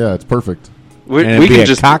 yeah, Yeah, it's perfect. we, And we it'd be can a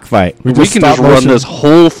just cockfight. we just can just stop run motion- this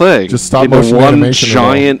whole thing just stop into motion one animation and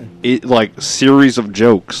all. giant series of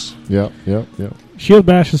jokes. Yeah. Shield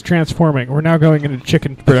Bash is transforming. We're now going into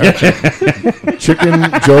chicken production.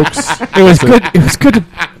 Chicken jokes. It was good. It was good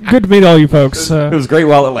to meet all you folks. It was great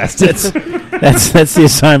while it lasted. That's the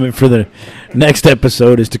assignment for the next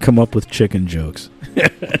episode is to come up with chicken jokes.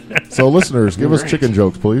 So, listeners, give us chicken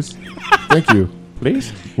jokes, please. Thank you.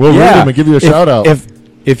 Please. We'll read them and give you a shout out.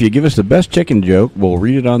 If you give us the best chicken joke, we'll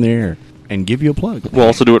read it on the air and give you a plug. We'll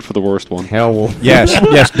also do it for the worst one. Hell, we'll Yes,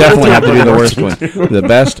 definitely have to do the worst one. The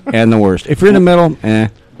best and the worst. If you're in the middle,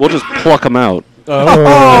 We'll just pluck them out.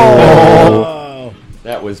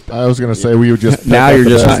 that was I was going to say we would just. now peck you're at the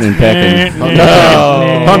just best. hunting and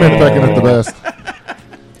pecking. Hunt and pecking at the best.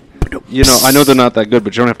 You know, I know they're not that good,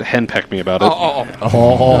 but you don't have to henpeck me about it.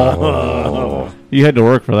 Oh, You had to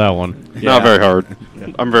work for that one. Not very hard.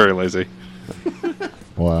 I'm very lazy.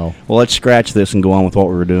 wow. Well, let's scratch this and go on with what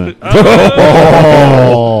we were doing.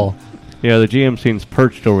 Oh, Yeah, the GM scene's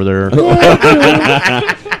perched over there.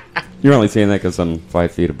 You're only saying that because I'm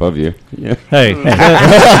 5 feet above you. Yeah. Hey, Don't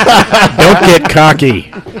get cocky.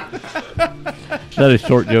 that is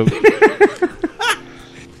short joke.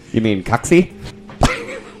 You mean Coxie?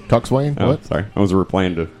 Coxswain? Oh, What? sorry. I was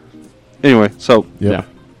replying to. Anyway, so Yep. Yeah.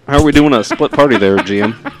 how are we doing a split party there,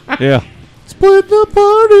 GM? Yeah. Split the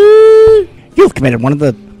party. You've committed one of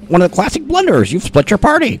the classic blunders. You've split your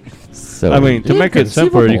party. So I mean, to make it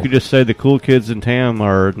simpler, you inconceivable. could just say the cool kids in TAM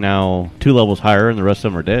are now 2 levels higher and the rest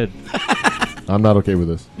of them are dead. I'm not okay with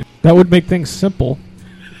this. that would make things simple.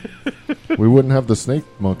 We wouldn't have the snake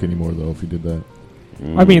monk anymore, though, if you did that.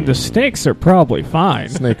 I mean, the snakes are probably fine.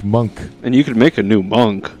 Snake monk. And you could make a new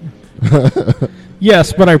monk.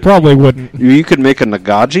 Yes, but I probably wouldn't. You could make a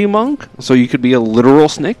Nagaji monk, so you could be a literal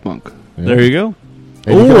snake monk. Yeah. There you go.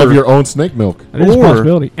 And you can have Or- your own snake milk. That is a Or-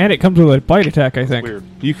 possibility, and it comes with a bite attack. I think. Weird.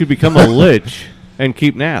 You could become a lich and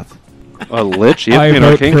keep Nath. A lich? You have I to be an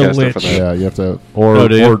vote arcane for caster for lich. that. Yeah, you have to. Oh,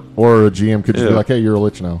 do you? Or a GM could just be Yeah. like, hey, you're a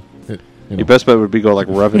lich now. Your best bet would be go like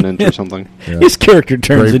Revenant or something. Yeah. His character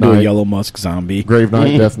turns Grave into a Knight. Yellow Musk zombie. Grave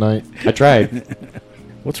Knight, Death Knight. I tried.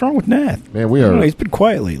 What's wrong with Nath? Man, we I don't know, are he's been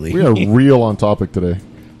quiet lately. we are real on topic today.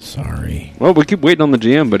 Sorry. Well, we keep waiting on the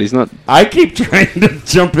GM, but he's not. I keep trying to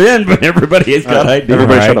jump in, but everybody has got ideas.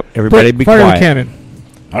 Everybody All shut right, up. Everybody be Fire the quiet. cannon.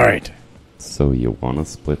 All right. So you want to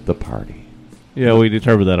split the party? Yeah, we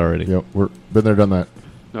determined that already. Yep, we're been there, done that.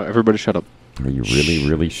 No, everybody shut up. Are you really,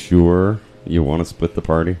 really sure you want to split the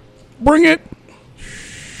party? Bring it.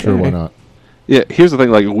 Sure, why not? Yeah, here's the thing.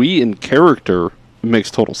 Like, we in character makes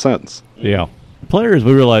total sense. Yeah. Players,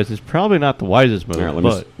 we realize, is probably not the wisest move, All right,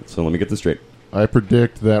 but let me get this straight. I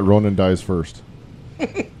predict that Ronan dies first.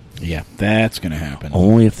 Yeah, that's going to happen.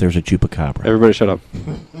 Only if there's a chupacabra. Everybody shut up.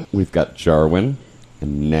 We've got Jarwin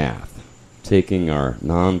and Nath taking our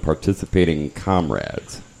non-participating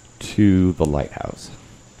comrades to the lighthouse,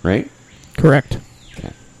 right? Correct.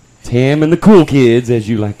 Okay. Tam and the cool kids, as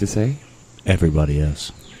you like to say, Everybody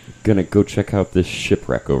is. gonna go check out this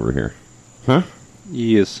shipwreck over here. Huh?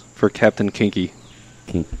 Yes, for Captain Kinky.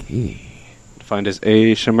 Kinky. Find his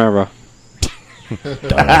A Chimera.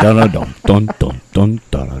 I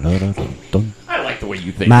like the way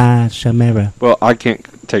you think. My Chimera. Well, I can't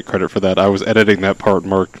take credit for that. I was editing that part.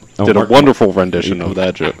 Mark Oh, did Mark- a wonderful rendition of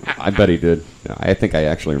that joke. I bet he did. I think I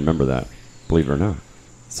actually remember that, believe it or not.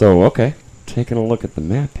 So, okay, taking a look at the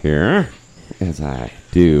map here, as I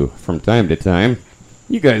do from time to time.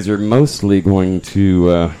 You guys are mostly going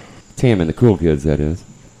to, Tam and the cool kids, that is,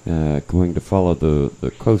 going to follow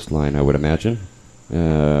the coastline, I would imagine.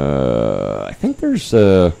 I think there's,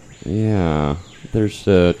 to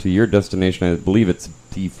your destination, I believe it's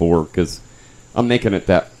D4, because I'm making it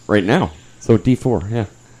that right now. So D4, yeah.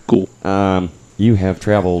 Cool. You have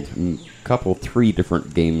traveled three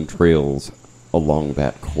different game trails along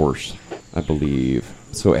that course, I believe.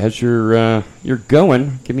 So as you're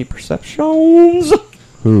going, give me perceptions.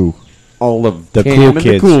 Who? All of The Tam cool and the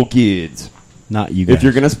kids. cool kids. Not you guys. If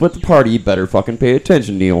you're gonna split the party, you better fucking pay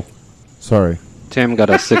attention, Neil. Sorry. Tam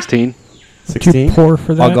got a 16. 16, Too poor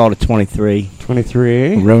for that. I'll go to 23.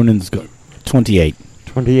 23, Ronan's got 28.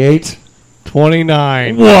 28.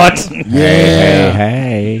 29. What?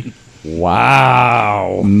 Hey.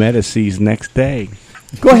 Wow. Metasees next day.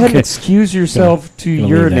 Go ahead and excuse yourself to Gonna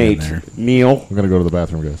leave that in urinate, there. Neil. I'm gonna go to the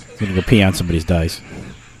bathroom, guys. He's going to go pee on somebody's dice.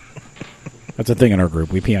 That's a thing in our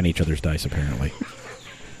group. We pee on each other's dice, apparently.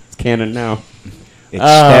 It's canon now. It's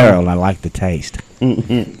sterile and I like the taste.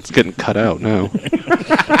 It's getting cut out now.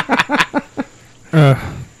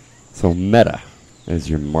 So meta, as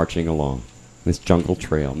you're marching along this jungle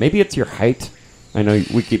trail. Maybe it's your height. I know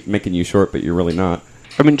we keep making you short, but you're really not.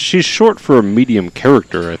 I mean, she's short for a medium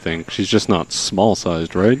character, I think. She's just not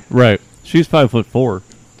small-sized, right? Right. She's 5'4".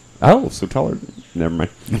 Oh, so taller. Never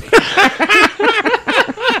mind.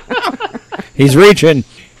 He's reaching.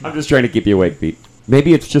 I'm just trying to keep you awake, Pete.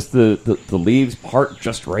 Maybe it's just the leaves part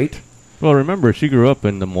just right. Well, remember, she grew up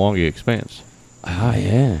in the Mwangi Expanse. Ah,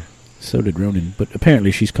 yeah. So did Ronan, but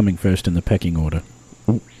apparently she's coming first in the pecking order.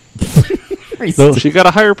 She got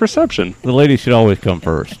a higher perception. The lady should always come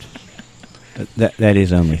first. That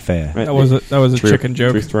is only fair. Right. That was a True- chicken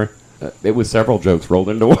joke. True story. It was several jokes rolled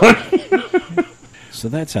into one. So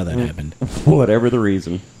that's how that happened. Whatever the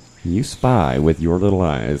reason, you spy with your little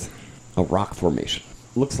eyes a rock formation.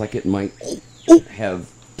 Looks like it might have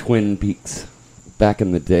twin peaks. Back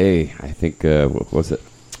in the day, I think, what was it?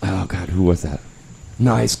 Oh, God, who was that?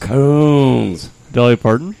 Nice Cones. Dolly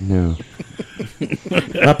Parton? No.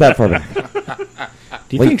 Not that far back.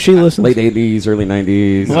 Do you think she listens? Late 80s, early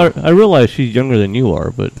 90s. Well, I realize she's younger than you are,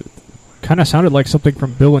 but Kind of sounded like something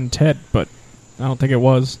from Bill and Ted, but I don't think it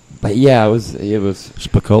was. But yeah, it was.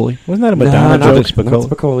 Spicoli? Wasn't that a No, Madonna not joke? Spicoli.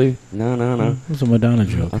 Spicoli. No. It was a Madonna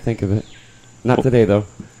joke. I'll think of it. Not today, though.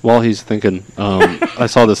 While he's thinking, I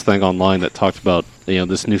saw this thing online that talked about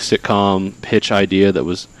this new sitcom pitch idea that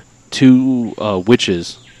was two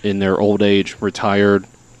witches in their old age, retired,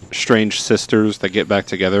 strange sisters that get back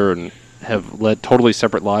together and have led totally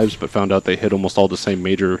separate lives, but found out they hit almost all the same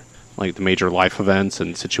major life events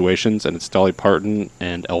and situations. And it's Dolly Parton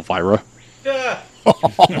and Elvira.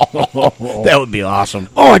 That would be awesome.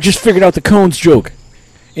 Oh, I just figured out the Cones joke.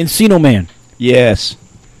 Encino Man. Yes.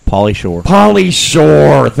 Pauly Shore. Polly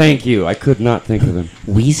Shore. Thank you. I could not think of him.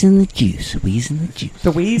 Wheezing the juice. Wheezing the juice.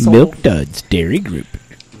 The weasel. Milk Duds Dairy Group.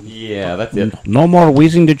 Yeah, that's it. No more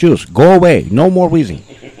wheezing the juice. Go away. No more wheezing.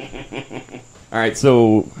 All right,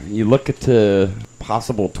 so you look at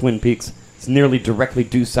possible Twin Peaks. It's nearly directly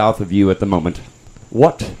due south of you at the moment.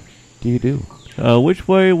 What do you do? which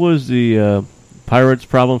way was the pirates'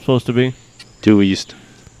 problem supposed to be? Due east.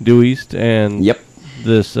 Due east, and Yep.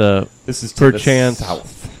 this This is to perchance the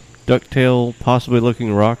south. ducktail, possibly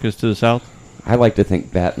looking rock is to the south? I like to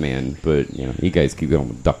think Batman, but you guys keep going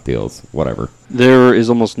with DuckTales, whatever. There is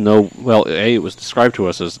almost no... Well, A, it was described to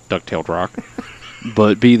us as duck-tailed rock.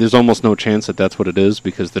 But B, there's almost no chance that that's what it is,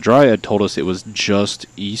 because the Dryad told us it was just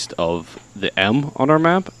east of the M on our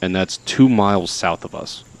map, and that's 2 miles south of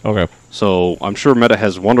us. Okay. So I'm sure Meta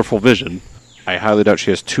has wonderful vision. I highly doubt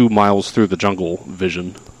she has 2 miles through the jungle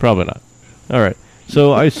vision. Probably not. All right.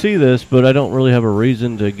 So I see this, but I don't really have a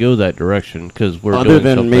reason to go that direction, because we're Other doing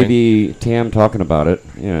than something. maybe Tam talking about it,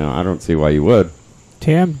 I don't see why you would.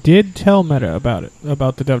 Tam did tell Meta about it,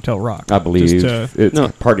 about the Dovetail Rock. I believe Just, it's No.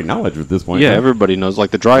 party knowledge at this point. Yeah, right? everybody knows. Like,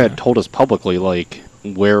 the Dryad told us publicly, like,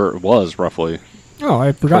 where it was, roughly. oh, I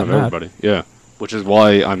In front forgot of that. everybody. Yeah. Which is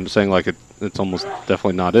why I'm saying, like, it's almost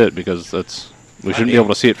definitely not it, because we shouldn't be able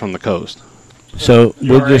to see it from the coast. So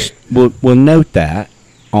we'll note that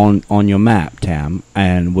on your map, Tam,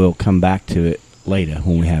 and we'll come back to it later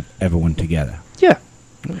when we have everyone together. Yeah.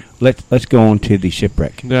 Let's go on to the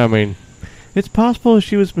shipwreck. Yeah, I mean, it's possible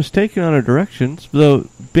she was mistaken on her directions, though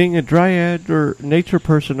being a dryad or nature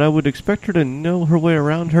person, I would expect her to know her way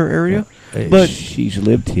around her area. But she's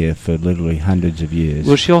lived here for literally hundreds of years.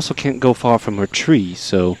 Well, she also can't go far from her tree,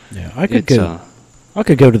 so Yeah, I could it's... go. I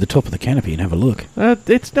could go to the top of the canopy and have a look.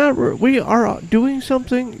 it's not. We are doing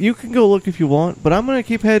something. You can go look if you want, but I'm going to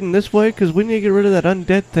keep heading this way because we need to get rid of that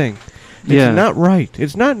undead thing. It's Yeah. not right.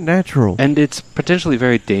 It's not natural. And it's potentially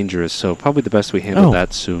very dangerous, so probably the best we handle Oh.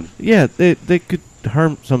 that soon. Yeah, they could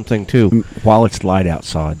harm something too. While it's light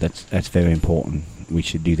outside, that's very important. We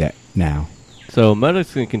should do that now. So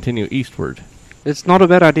Medic's going to continue eastward. It's not a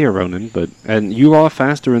bad idea, Ronan, and you are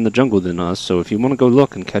faster in the jungle than us, so if you want to go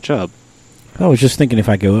look and catch up... I was just thinking if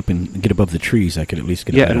I go up and get above the trees, I could at least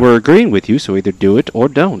get Yeah, a better. and we're agreeing with you, so either do it or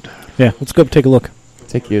don't. Yeah, let's go up and take a look.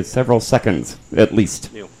 Take you several seconds, at least.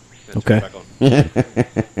 Okay.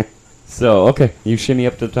 So, okay, you shinny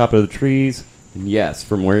up to the top of the trees. And yes,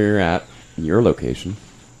 from where you're at, your location,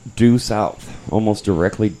 due south. Almost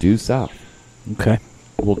directly due south. Okay.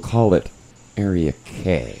 We'll call it Area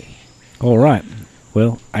K. All right.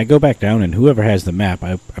 Well, I go back down, and whoever has the map,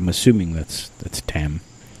 I'm assuming that's Tam.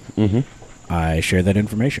 Mm-hmm. I share that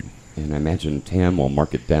information. And I imagine Tam will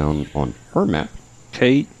mark it down on her map.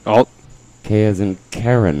 Kate, oh, K as in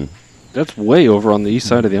Karen. that's way over on the east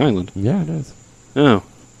side of the island. Yeah, it is. Oh,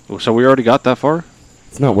 so we already got that far?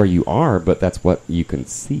 It's not where you are, but that's what you can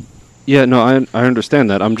see. Yeah, no, I understand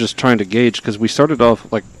that. I'm just trying to gauge, because we started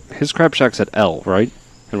off, like, his crab shack's at L, right?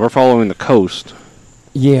 And we're following the coast.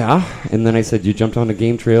 Yeah, and then I said you jumped on a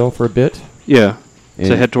game trail for a bit. Yeah, to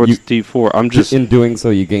And head towards D4. I'm just... In doing so,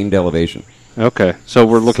 you gained elevation. Okay, so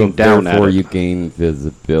we're looking So down at therefore it. you gain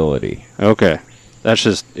visibility. Okay. That's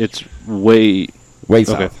just, it's way... Way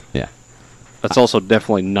south. Okay. Yeah. That's also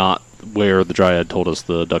definitely not where the Dryad told us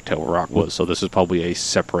the Ducktail Rock was, so this is probably a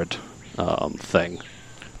separate thing.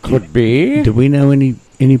 Could be. Do we know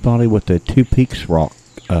anybody with the Two Peaks Rock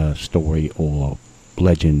story or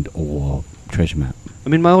legend or treasure map? I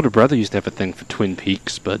mean, my older brother used to have a thing for Twin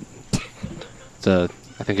Peaks, but it's, I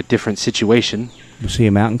think, a different situation. Was he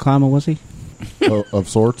a mountain climber, was he? Of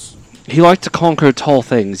sorts. He liked to conquer tall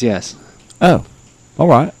things, yes. Oh, all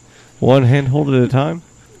right. One handhold at a time.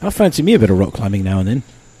 I fancy me a bit of rock climbing now and then.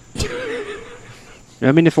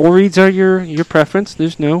 I mean, if Orieds are your preference,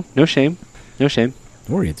 there's no shame. No shame.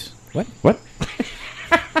 Orients. What? What?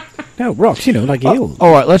 No, rocks, like hills.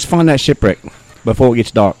 All right, let's find that shipwreck before it gets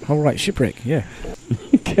dark. All right, shipwreck, yeah.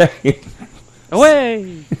 Okay.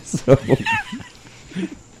 Away!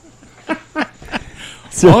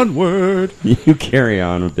 So Onward! you carry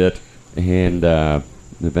on a bit and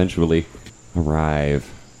eventually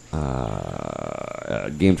arrive.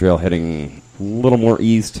 Game trail heading a little more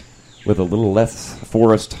east with a little less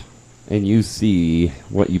forest, and you see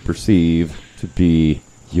what you perceive to be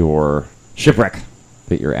your shipwreck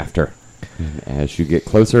that you're after. And as you get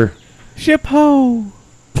closer, Ship ho!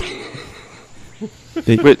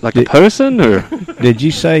 Wait, like a person, or...? Did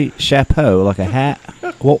you say chapeau, like a hat?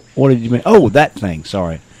 What did you mean? Oh, that thing.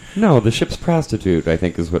 Sorry. no, the ship's prostitute, I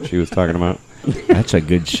think is what she was talking about. That's a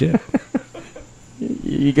good ship.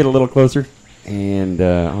 You get a little closer, and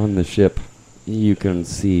on the ship, you can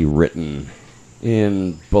see written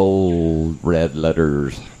in bold red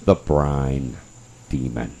letters, the Brine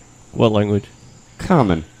Demon. What language?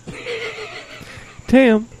 Common.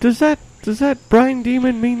 Tam, does that brine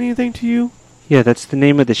demon mean anything to you? Yeah, that's the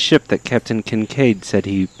name of the ship that Captain Kincaid said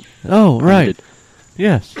he... Oh, right. ended.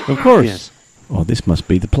 Yes, of course. Yes. Oh, this must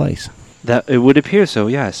be the place. That, it would appear so,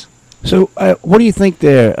 yes. So, what do you think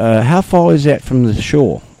there? How far is that from the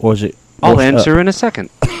shore? Or is it... I'll washed answer up? in a second.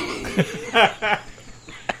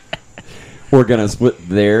 We're going to split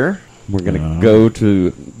there. We're going to go to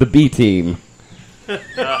the B team.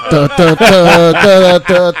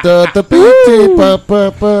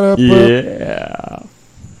 Yeah.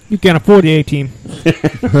 You can't afford the A team.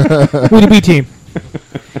 Who the B team?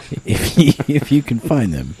 If you can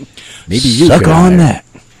find them, maybe you Suck could on hire that.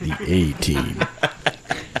 the A team.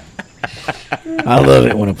 I love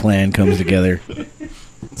it when a plan comes together.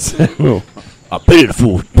 So, I pity the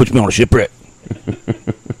fool who puts me on a shipwreck.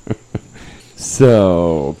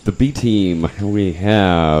 so, the B team, we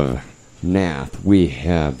have Nath, we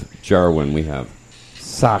have Jarwin, we have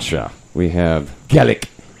Sasha, we have Gallic,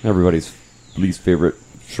 everybody's least favorite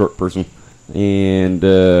short person, and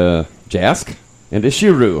Jask, and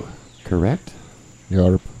Ishiru, correct?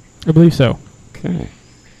 Yarp. I believe so. Okay.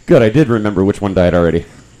 Good, I did remember which one died already.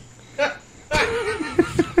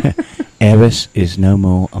 Eris is no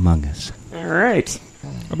more among us. All right.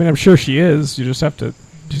 I mean, I'm sure she is. You just have to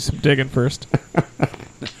do some digging first.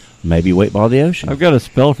 Maybe wait by the ocean. I've got a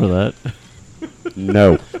spell for that.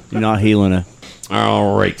 No. You're not healing her.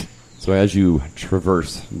 All right. So as you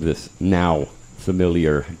traverse this now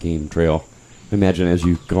familiar game trail, imagine as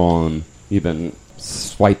you've gone, you've been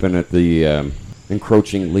swiping at the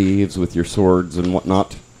encroaching leaves with your swords and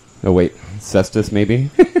whatnot. Oh, wait. Cestus,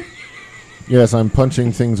 maybe? Yes, I'm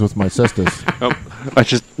punching things with my cestus. Oh,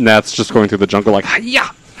 Nat's just going through the jungle like, hiya,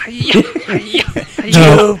 hiya, hiya, hiya.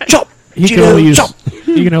 No, he can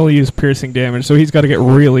only use piercing damage, so he's got to get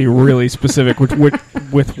really, really specific with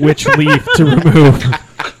which leaf to remove.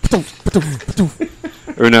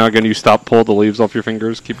 Or now again, you stop, pull the leaves off your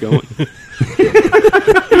fingers, keep going.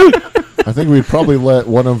 I think we'd probably let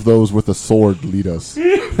one of those with a sword lead us.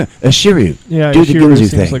 Shiryu, Yeah, do the Ishiru Ginzu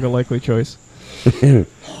seems thing. like a likely choice.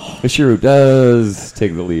 Ishiru does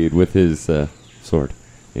take the lead with his sword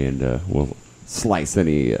and will slice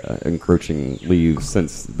any encroaching leaves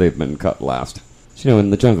since they've been cut last. You know,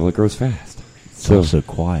 in the jungle, it grows fast. It's also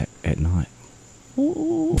quiet at night.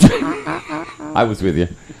 I was with you.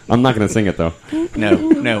 I'm not going to sing it, though. No,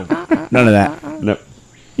 none of that. No.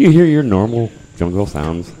 You hear your normal jungle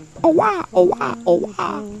sounds. Thanks,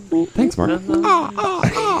 Mark.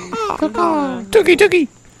 Tookie, tookie.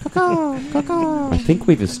 I think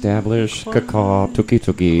we've established caw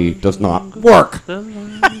tuki does not work.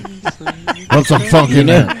 Put some funk in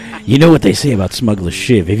there. You know what they say about Smuggler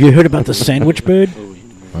Shiv. Have you heard about the sandwich bird?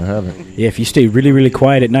 I haven't. Yeah, if you stay really, really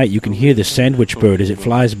quiet at night, you can hear the sandwich bird as it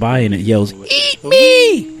flies by and it yells, "Eat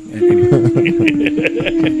me!"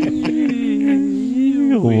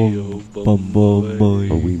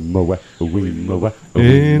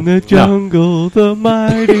 In the jungle, the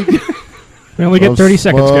mighty. We only get 30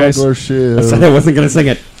 seconds, guys. I said I wasn't going to sing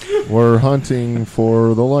it. We're hunting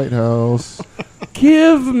for the lighthouse.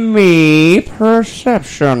 Give me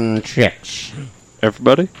perception checks.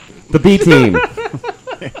 Everybody? The B team.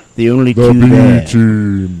 The only The two there. B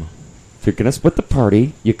team. If you're going to split the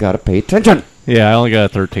party, you got to pay attention. Yeah, I only got a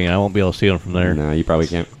 13. I won't be able to see them from there. No, you probably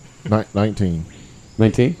can't. 19.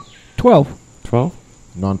 19? 12 12?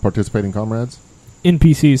 Non-participating comrades.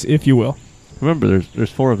 NPCs, if you will. Remember,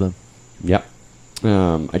 there's 4 of them. Yep.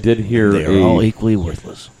 I did hear They are a all equally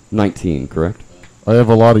worthless. 19, correct? I have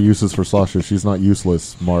a lot of uses for Sasha. She's not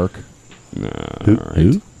useless, Mark.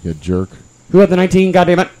 Who? You jerk. Who had the 19,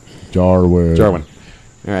 goddammit? Jarwin. Jarwin.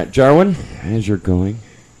 All right, Jarwin, as you're going,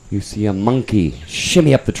 you see a monkey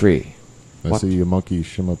shimmy up the tree. I What see a monkey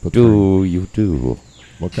shimmy up a tree. do you do?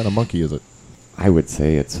 What kind of monkey is it? I would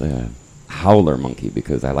say it's a howler monkey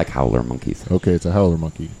because I like howler monkeys. Okay, it's a howler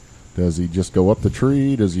monkey. Does he just go up the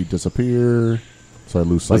tree? Does he disappear? So I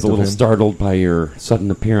lose I sight was a of little him. startled by your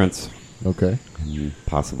sudden appearance, Okay.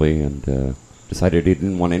 and decided he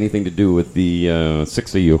didn't want anything to do with the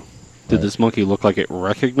 6 of you. Did this monkey look like it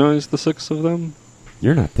recognized the 6 of them?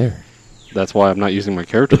 You're not there. That's why I'm not using my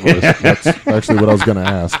character voice. That's actually what I was going to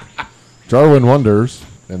ask. Jarwin wonders,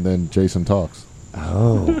 and then Jason talks.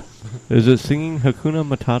 Oh. Is it singing Hakuna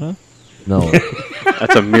Matata? No,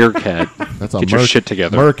 That's a meerkat. that's a Get your shit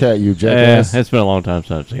together. Mercat, you Yeah, jackass. it's been a long time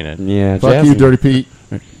since I've seen it. Yeah, Fuck you, Dirty Pete.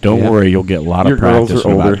 Don't Yeah. worry, you'll get a lot Your of girls practice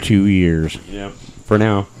are in older. about 2 years. Yeah. For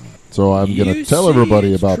now. So I'm going to tell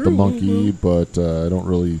everybody about the monkey, but I don't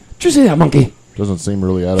really... Did you see that monkey? Doesn't seem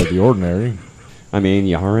really out of the ordinary. I mean,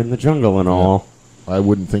 you are in the jungle and all. I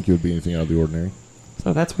wouldn't think it would be anything out of the ordinary.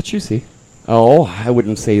 So that's what you see. Oh, I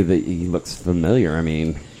wouldn't say that he looks familiar. I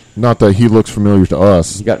mean, Not that he looks familiar to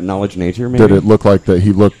us. you got knowledge nature, maybe? Did it look like that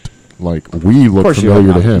he looked like we Of looked course you have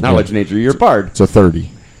familiar to him? knowledge Yeah. nature. You're a bard. It's a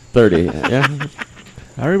 30. 30. Yeah.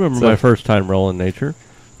 I remember So- my first time rolling nature.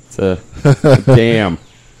 It's a damn.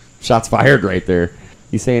 Shots fired right there.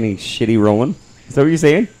 You say any shitty rolling? Is that what you're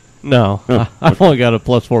saying? No, I've only got a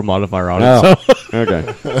 +4 modifier on it. Oh, So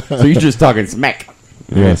okay. So you're just talking smack.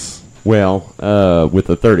 Yes. Well, with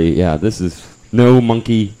the 30, yeah, this is no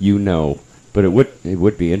monkey, but it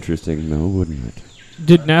would be interesting, though, wouldn't it?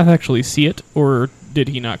 Did Nath actually see it, or did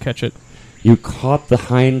he not catch it? You caught the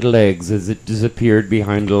hind legs as it disappeared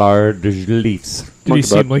behind large leaves. Did he Monkey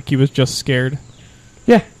seem butt. like he was just scared?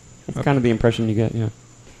 Yeah, that's kind of the impression you get. Yeah,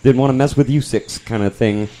 didn't want to mess with you, six kind of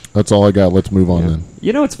thing. That's all I got. Let's move on Yeah. then.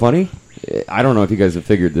 You know, it's funny. I don't know if you guys have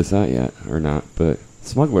figured this out yet or not, but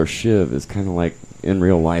Smuggler Shiv is kind of like in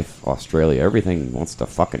real life Australia. Everything wants to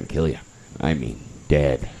fucking kill you. I mean,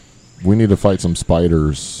 dead. We need to fight some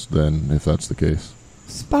spiders then, if that's the case.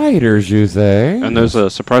 Spiders, you say? And there's a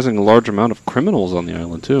surprisingly large amount of criminals on the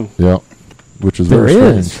island, too. Yeah. Which is There very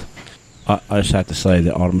strange. is. I just have to say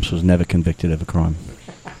that Autumnus was never convicted of a crime.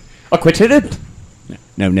 Acquitted?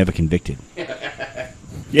 No, never convicted.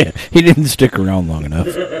 Yeah, he didn't stick around long enough.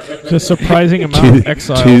 It's a surprising amount of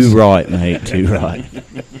exiles Too right, mate. Too right.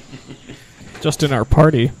 just in our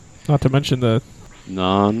party. Not to mention the...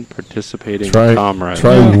 Non-participating Try comrade.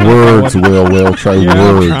 words, Will. Try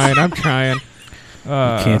Yeah, words. I'm trying. You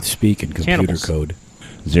can't speak in computer cannibals. code.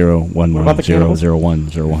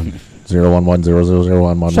 011010101.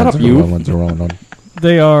 011000111. Shut up, you. 0110111.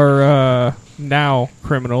 They are now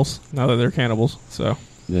criminals, now that they're cannibals. So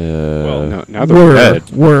No, now they're dead.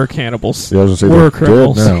 were cannibals. Yeah, I was Were gonna say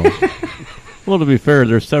criminals. they're dead now. Well, to be fair,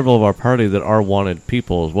 there's several of our party that are wanted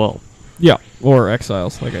people as well. Yeah, or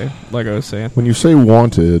exiles, like I was saying. When you say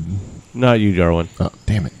wanted, Not you, Jarwin. oh,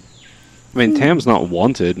 damn it. I mean, Tam's not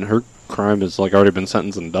wanted, and her crime has like already been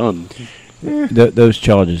sentenced and done. Those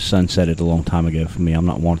charges sunsetted a long time ago for me. I'm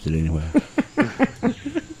not wanted anywhere.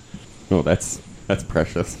 Oh, that's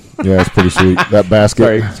precious. Yeah, it's pretty sweet. That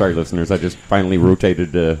basket. Sorry, listeners. I just finally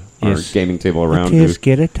rotated our Yes. gaming table around A to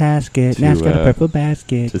tisket, a tasket. to, Now it's got a uh, purple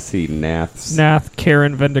basket. see Nath's Nath,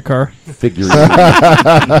 Karen, Vendikar. figurine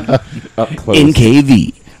up close.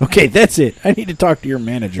 NKV. Okay, that's it. I need to talk to your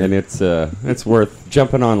manager. And it's worth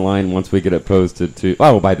jumping online once we get it posted to.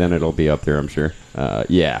 Oh, by then it'll be up there, I'm sure.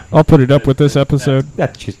 Yeah, I'll put it up with this episode.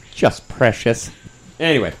 that's just precious.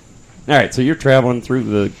 Anyway, all right. So you're traveling through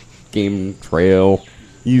the game trail.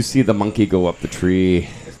 You see the monkey go up the tree.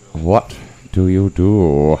 What do you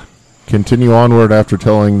do? Continue onward after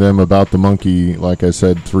telling them about the monkey, like I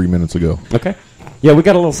said 3 minutes ago. Okay. Yeah, we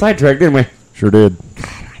got a little sidetracked, didn't we? Sure did.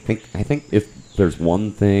 I think if there's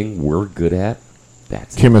one thing we're good at,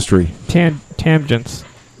 that's Chemistry. Tangents.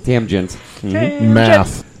 tangents. Mhm.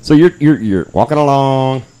 Math. So you're walking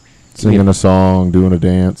along. Singing a song, doing a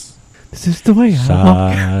dance. This is the way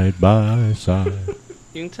Side by side.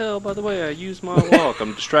 You can tell by the way I use my walk.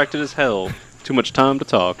 I'm distracted as hell. Too much time to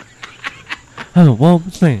talk. Oh, well,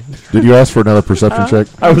 what's name? Did you ask for another perception check?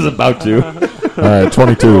 I was about to. All right,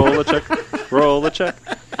 22. Roll a check. Roll a check.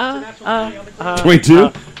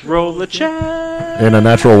 22? Roll a check. And a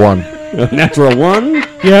natural 1. Natural 1?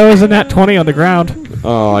 Yeah, it was a nat 20 on the ground.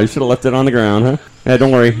 Oh, you should have left it on the ground, huh? Yeah,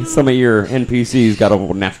 don't worry. Some of your NPCs got a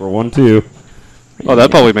natural 1 too. Oh,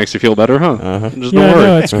 that probably makes you feel better, huh? Uh-huh. Just Yeah, don't worry.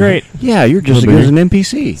 no, it's great. Yeah, you're just as good as an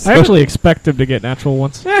NPC. I actually expect them to get natural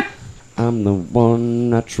ones. I'm the one,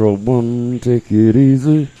 natural 1, take it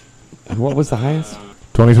easy. What was the highest?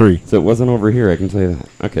 23. So it wasn't over here, I can tell you that.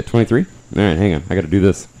 Okay, 23? Alright, hang on. I gotta do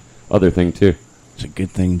this other thing too. It's a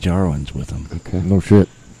good thing Jarwin's with him. Okay. No shit.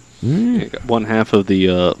 You got one half of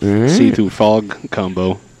the see-through fog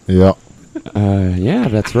combo. Yeah. Yeah,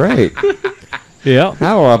 that's right. Yeah.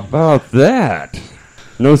 How about that?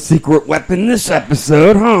 No secret weapon this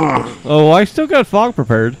episode, huh? Oh, I still got fog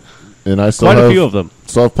prepared. And I still Quite have, a few of them.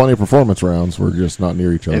 still have plenty of performance rounds. We're just not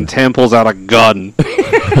near each other. And Tam pulls out a gun.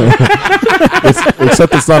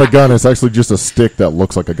 Except it's not a gun. It's actually just a stick that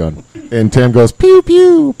looks like a gun. And Tam goes, pew,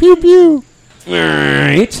 pew, pew, pew.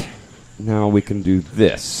 Alright. Now we can do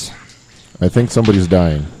this. I think somebody's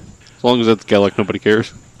dying. As long as it's Gallic, nobody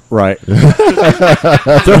cares. Right. throw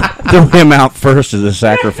him out first as a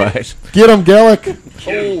sacrifice. Get him, Gallic.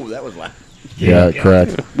 Oh, that was loud. Yeah, it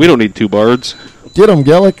cracked. We don't need two bards. Get him,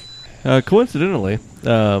 Gallic. Coincidentally,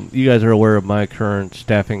 you guys are aware of my current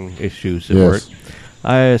staffing issues at Yes.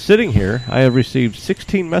 work. Sitting here, I have received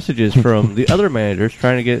 16 messages from the other managers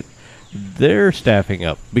trying to get their staffing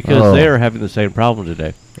up because Oh. they are having the same problem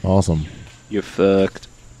today. Awesome. You fucked.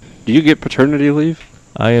 Do you get paternity leave?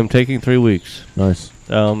 I am taking 3 weeks. Nice.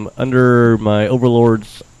 Under my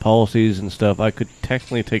overlord's policies and stuff, I could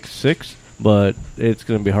technically take 6, but it's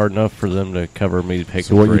going to be hard enough for them to cover me taking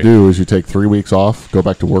So what 3. you do is you take 3 weeks off, go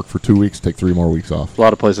back to work for 2 weeks, take 3 more weeks off. A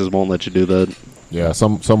lot of places won't let you do that. Yeah,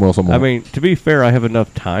 some will, some I won't. mean, to be fair, I have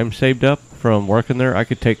enough time saved up from working there. I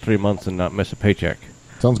could take 3 months and not miss a paycheck.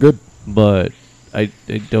 Sounds good. but I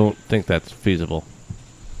don't think that's feasible.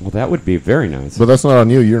 Well, that would be very nice. But that's not on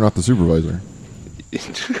you. You're not the supervisor.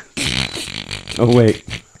 Oh, wait.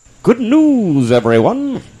 Good news,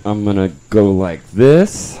 everyone. I'm going to go like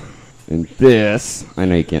this and this. I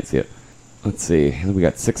know you can't see it. Let's see. We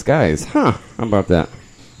got 6 guys. Huh. How about that?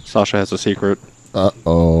 Sasha has a secret.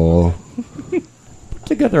 Uh-oh. Put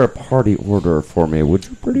together a party order for me, would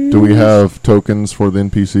you, please? Do we have tokens for the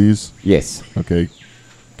NPCs? Yes. Okay.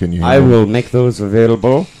 Can you? I will make those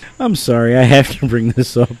available. I'm sorry, I have to bring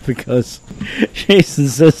this up because Jason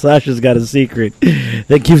says Sasha's got a secret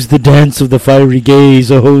that gives the dance of the fiery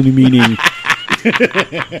gaze a holy meaning.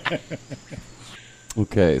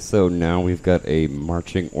 Okay, so now we've got a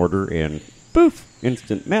marching order and poof,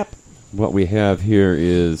 instant map. What we have here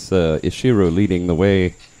is Ishiro leading the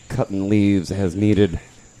way, cutting leaves as needed.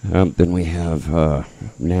 Then we have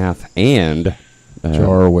Nath and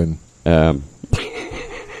Jarwin.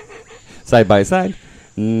 Side by side.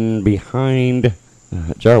 Behind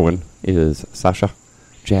Jarwin is Sasha.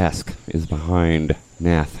 Jask is behind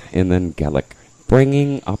Nath. And then Gallic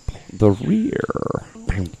bringing up the rear.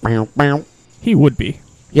 Bow, bow, bow. He would be.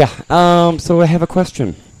 Yeah, so I have a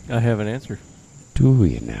question. I have an answer. Do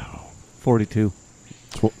you know? 42.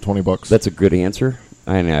 $20. That's a good answer,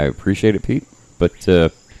 and I appreciate it, Pete. But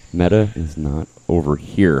Meta is not over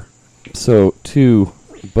here. So to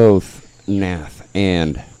both Nath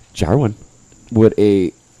and Jarwin, would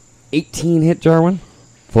a 18 hit Jarwin?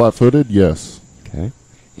 Flat-footed? Yes. Okay.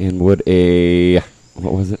 And would a,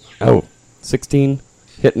 what was it? Oh, 16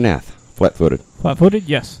 hit Nath, flat-footed. Flat-footed,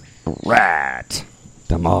 yes. Right.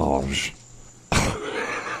 Damage.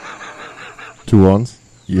 2 runs?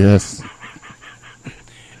 Yes.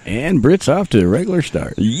 And Brit's off to a regular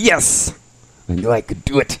start. Yes! I knew I could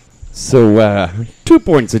do it. So, 2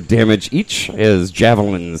 points of damage each as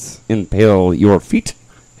javelins impale your feet.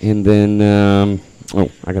 And then,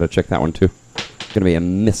 I gotta check that one too. Gonna be a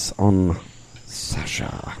miss on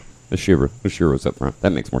Sasha. Ishiro's up front.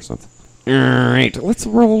 That makes more sense. Alright, let's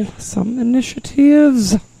roll some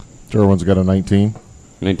initiatives. Jarwin's got a 19.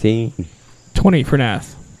 19. 20 for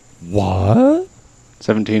Nath. What?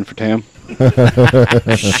 17 for Tam.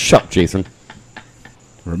 Shut up, Jason.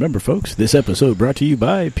 Remember, folks, this episode brought to you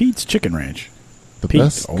by Pete's Chicken Ranch. The Pete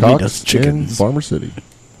best only cocks does in chickens. Farmer City.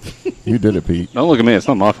 You did it, Pete. Don't look at me. It's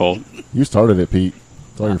not my fault. You started it, Pete.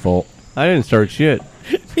 It's all your fault. I didn't start shit.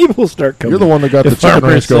 People start coming. You're the one that got to the chicken Farmer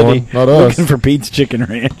ranch City going, not us. looking for Pete's Chicken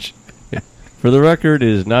Ranch. For the record, it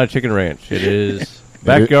is not a chicken ranch. It is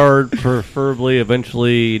backyard, preferably,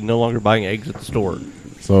 eventually, no longer buying eggs at the store.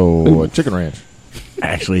 So, chicken ranch.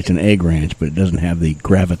 Actually, it's an egg ranch, but it doesn't have the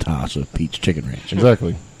gravitas of Pete's Chicken Ranch.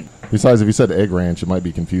 Exactly. Besides, if you said egg ranch, it might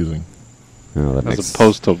be confusing. Oh, that As makes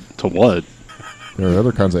opposed to what? There are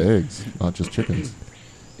other kinds of eggs, not just chickens.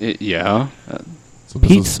 Yeah. So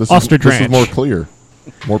Pete's this Ostrich is Ranch. more clear,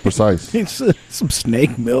 more precise. It's some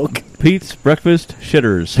snake milk. Pete's Breakfast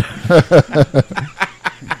Shitters.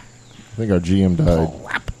 I think our GM died.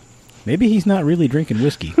 Maybe he's not really drinking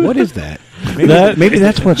whiskey. What is that? Maybe, That- maybe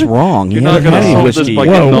that's what's wrong. You're He not hasn't going to had any solve whiskey. this by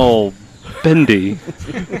Whoa. getting all bendy.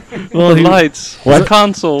 Well, The lights. The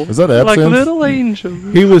console. Is that Like absinthe? little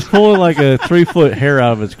angels. he was pulling like a 3-foot hair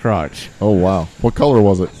out of his crotch. Oh, wow. What color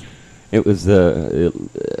was it? It was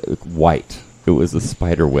white. It was a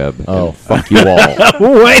spider web. Oh. And fuck you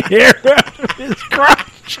all. Wait here. His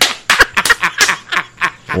crotch.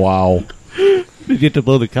 Wow. Did you get to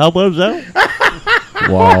blow the cobwebs out?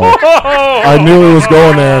 Wow. I knew it was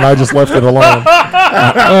going there, and I just left it alone.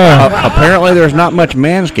 Apparently, there's not much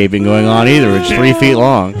manscaping going on either. It's 3 feet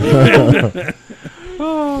long.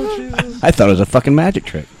 I thought it was a fucking magic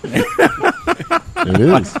trick. It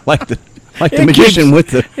is. Like the It magician keeps- with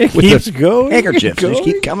the it with keeps the going, handkerchiefs. They just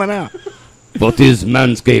going. keep coming out. What is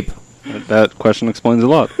Manscape? That question explains a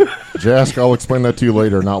lot. Jask, I'll explain that to you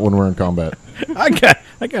later, not when we're in combat. I got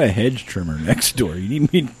a hedge trimmer next door. You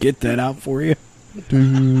need me to get that out for you?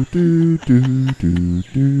 Do, do, do, do, do,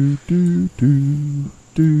 do, do,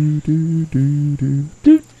 do, do, do,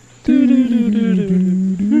 do.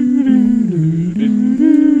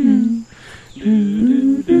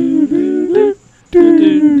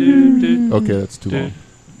 Okay, that's too long.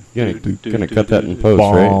 You're gonna cut that in post,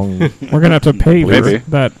 right? Bong. We're going to have to pay for Maybe.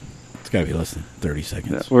 that. It's got to be less than 30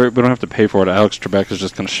 seconds. We don't have to pay for it. Alex Trebek is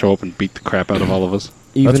just going to show up and beat the crap out of all of us.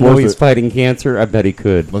 Even That's though worth he's it. fighting cancer, I bet he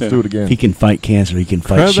could. Let's do it again. He can fight cancer. He can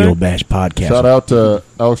fight Trevor? Shield Bash podcast. Shout out to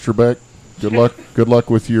Alex Trebek. Good luck. Good luck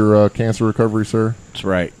with your cancer recovery, sir. That's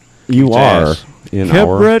right. You Jazz. are in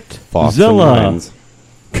our Kebret thoughts and Zilla. minds.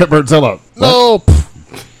 Bertzilla. No.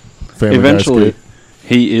 Family Guy Eventually, skit.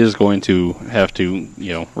 he is going to have to,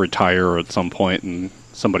 retire at some point and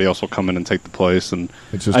somebody else will come in and take the place. And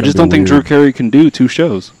It's just I gonna just be don't think Drew weird. Carey can do 2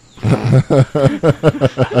 shows.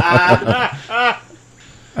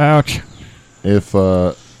 Ouch. If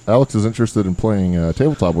Alex is interested in playing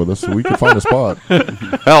tabletop with us, we can find a spot.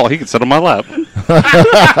 Hell, he can sit on my lap.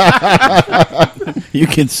 You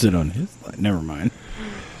can sit on his. Never mind.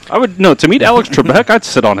 I would to meet Alex Trebek, I'd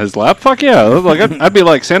sit on his lap. Fuck yeah! Like I'd be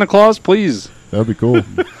like, Santa Claus, please. That'd be cool.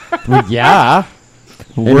 Well, yeah.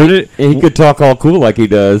 Word it, And he could talk all cool like he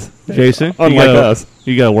does. Jason. Unlike us.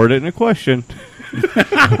 You got to word it in a question.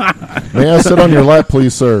 May I sit on your lap,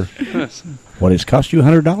 please, sir? What it's cost you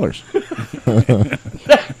 $100?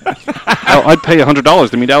 I'd pay $100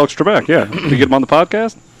 to meet Alex Trebek. Yeah, to get him on the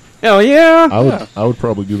podcast. Hell yeah. I would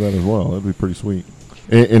probably do that as well. That'd be pretty sweet.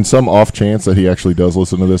 In some off chance that he actually does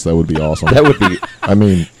listen to this, that would be awesome. That would be I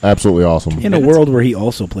mean, absolutely awesome. In a world where he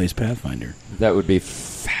also plays Pathfinder.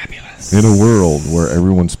 fabulous. In a world where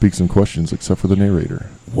everyone speaks in questions except for the narrator.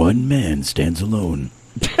 One man stands alone.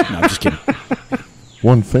 No, I'm just kidding.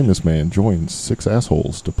 One famous man joins 6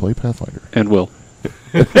 assholes to play Pathfinder. And Will.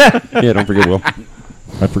 Yeah, don't forget Will.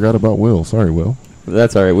 I forgot about Will. Sorry, Will.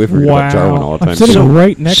 That's all right. We forget about Jarwin all the time. I'm sitting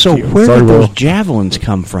right next So to you. where Sorry, did those Will. javelins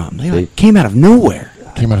come from? They came out of nowhere.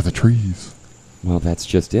 Came out of the trees. Well, that's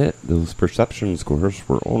just it. Those perception scores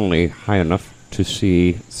were only high enough to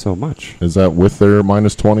see so much. Is that with their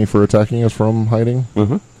minus 20 for attacking us from hiding?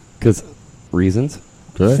 Because reasons.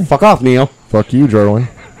 Okay. Fuck off, Neil. Fuck you, Jarwin.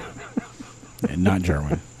 And not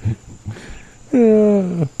Jarwin.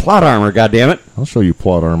 Plot armor, goddammit. I'll show you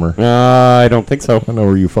plot armor. I don't think so. I know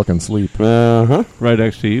where you fucking sleep. Uh-huh. Right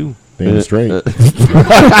next to you. Damn straight.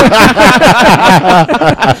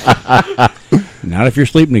 Not if you're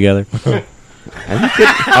sleeping together.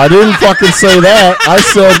 I didn't fucking say that. I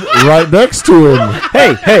said right next to him.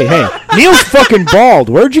 Hey. Neil's fucking bald.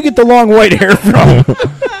 Where'd you get the long white hair from?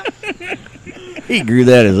 He grew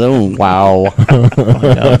that his own. Wow.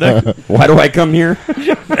 Why do I come here?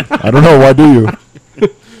 I don't know. Why do you?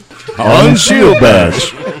 On Shield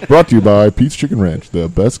Bash. Brought to you by Pete's Chicken Ranch, the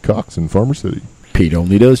best cocks in Farmer City. Pete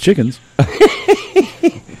only does chickens.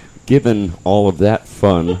 Given all of that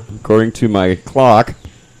fun, according to my clock,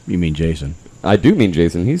 You mean Jason? I do mean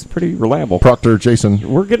Jason. He's pretty reliable. Proctor Jason.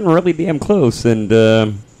 We're getting really damn close, and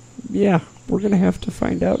yeah, we're gonna have to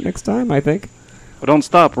find out next time, I think. But don't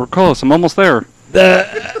stop. We're close. I'm almost there.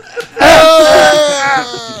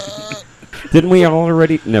 Didn't we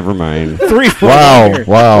already? Never mind. 3 foot. Wow.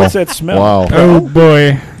 Wow. What's that smell? Wow. Oh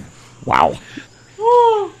boy. Wow.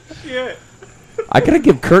 I gotta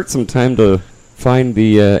give Kurt some time to find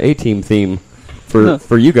the A-Team theme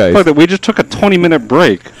for you guys. Look, we just took a 20-minute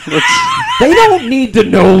break. They don't need to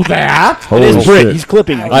know that. Holy shit. He's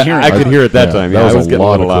clipping. I can hear him. I could hear it that Yeah, time. that Yeah, was I was a getting a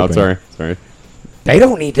lot little of loud. clipping. Sorry. They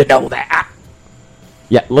don't need to know that.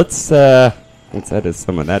 Yeah, let's edit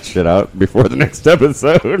some of that shit out before the next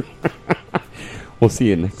episode. We'll see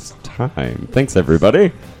you next time. Thanks,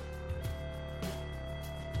 everybody.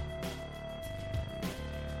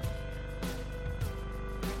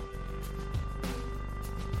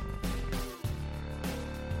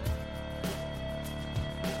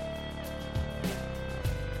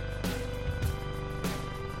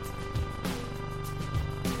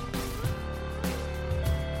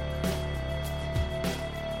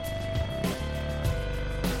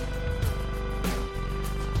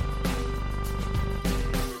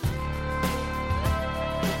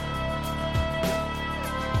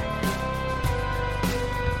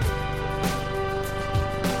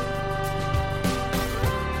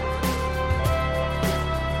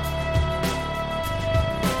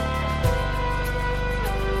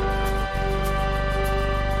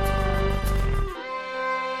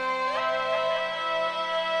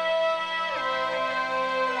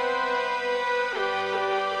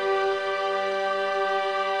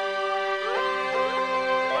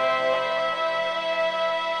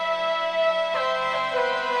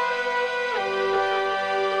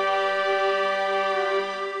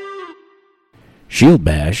 Shield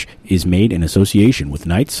Bash is made in association with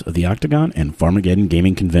Knights of the Octagon and Farmageddon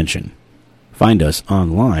Gaming Convention. Find us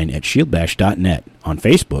online at shieldbash.net, on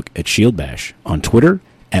Facebook at Shield Bash, on Twitter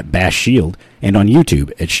at Bash Shield, and on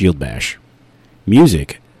YouTube at Shield Bash.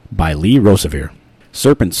 Music by Lee Rosevere.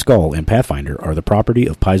 Serpent Skull and Pathfinder are the property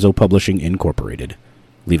of Paizo Publishing Incorporated.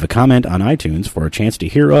 Leave a comment on iTunes for a chance to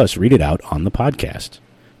hear us read it out on the podcast.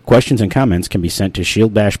 Questions and comments can be sent to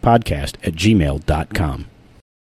shieldbashpodcast@gmail.com.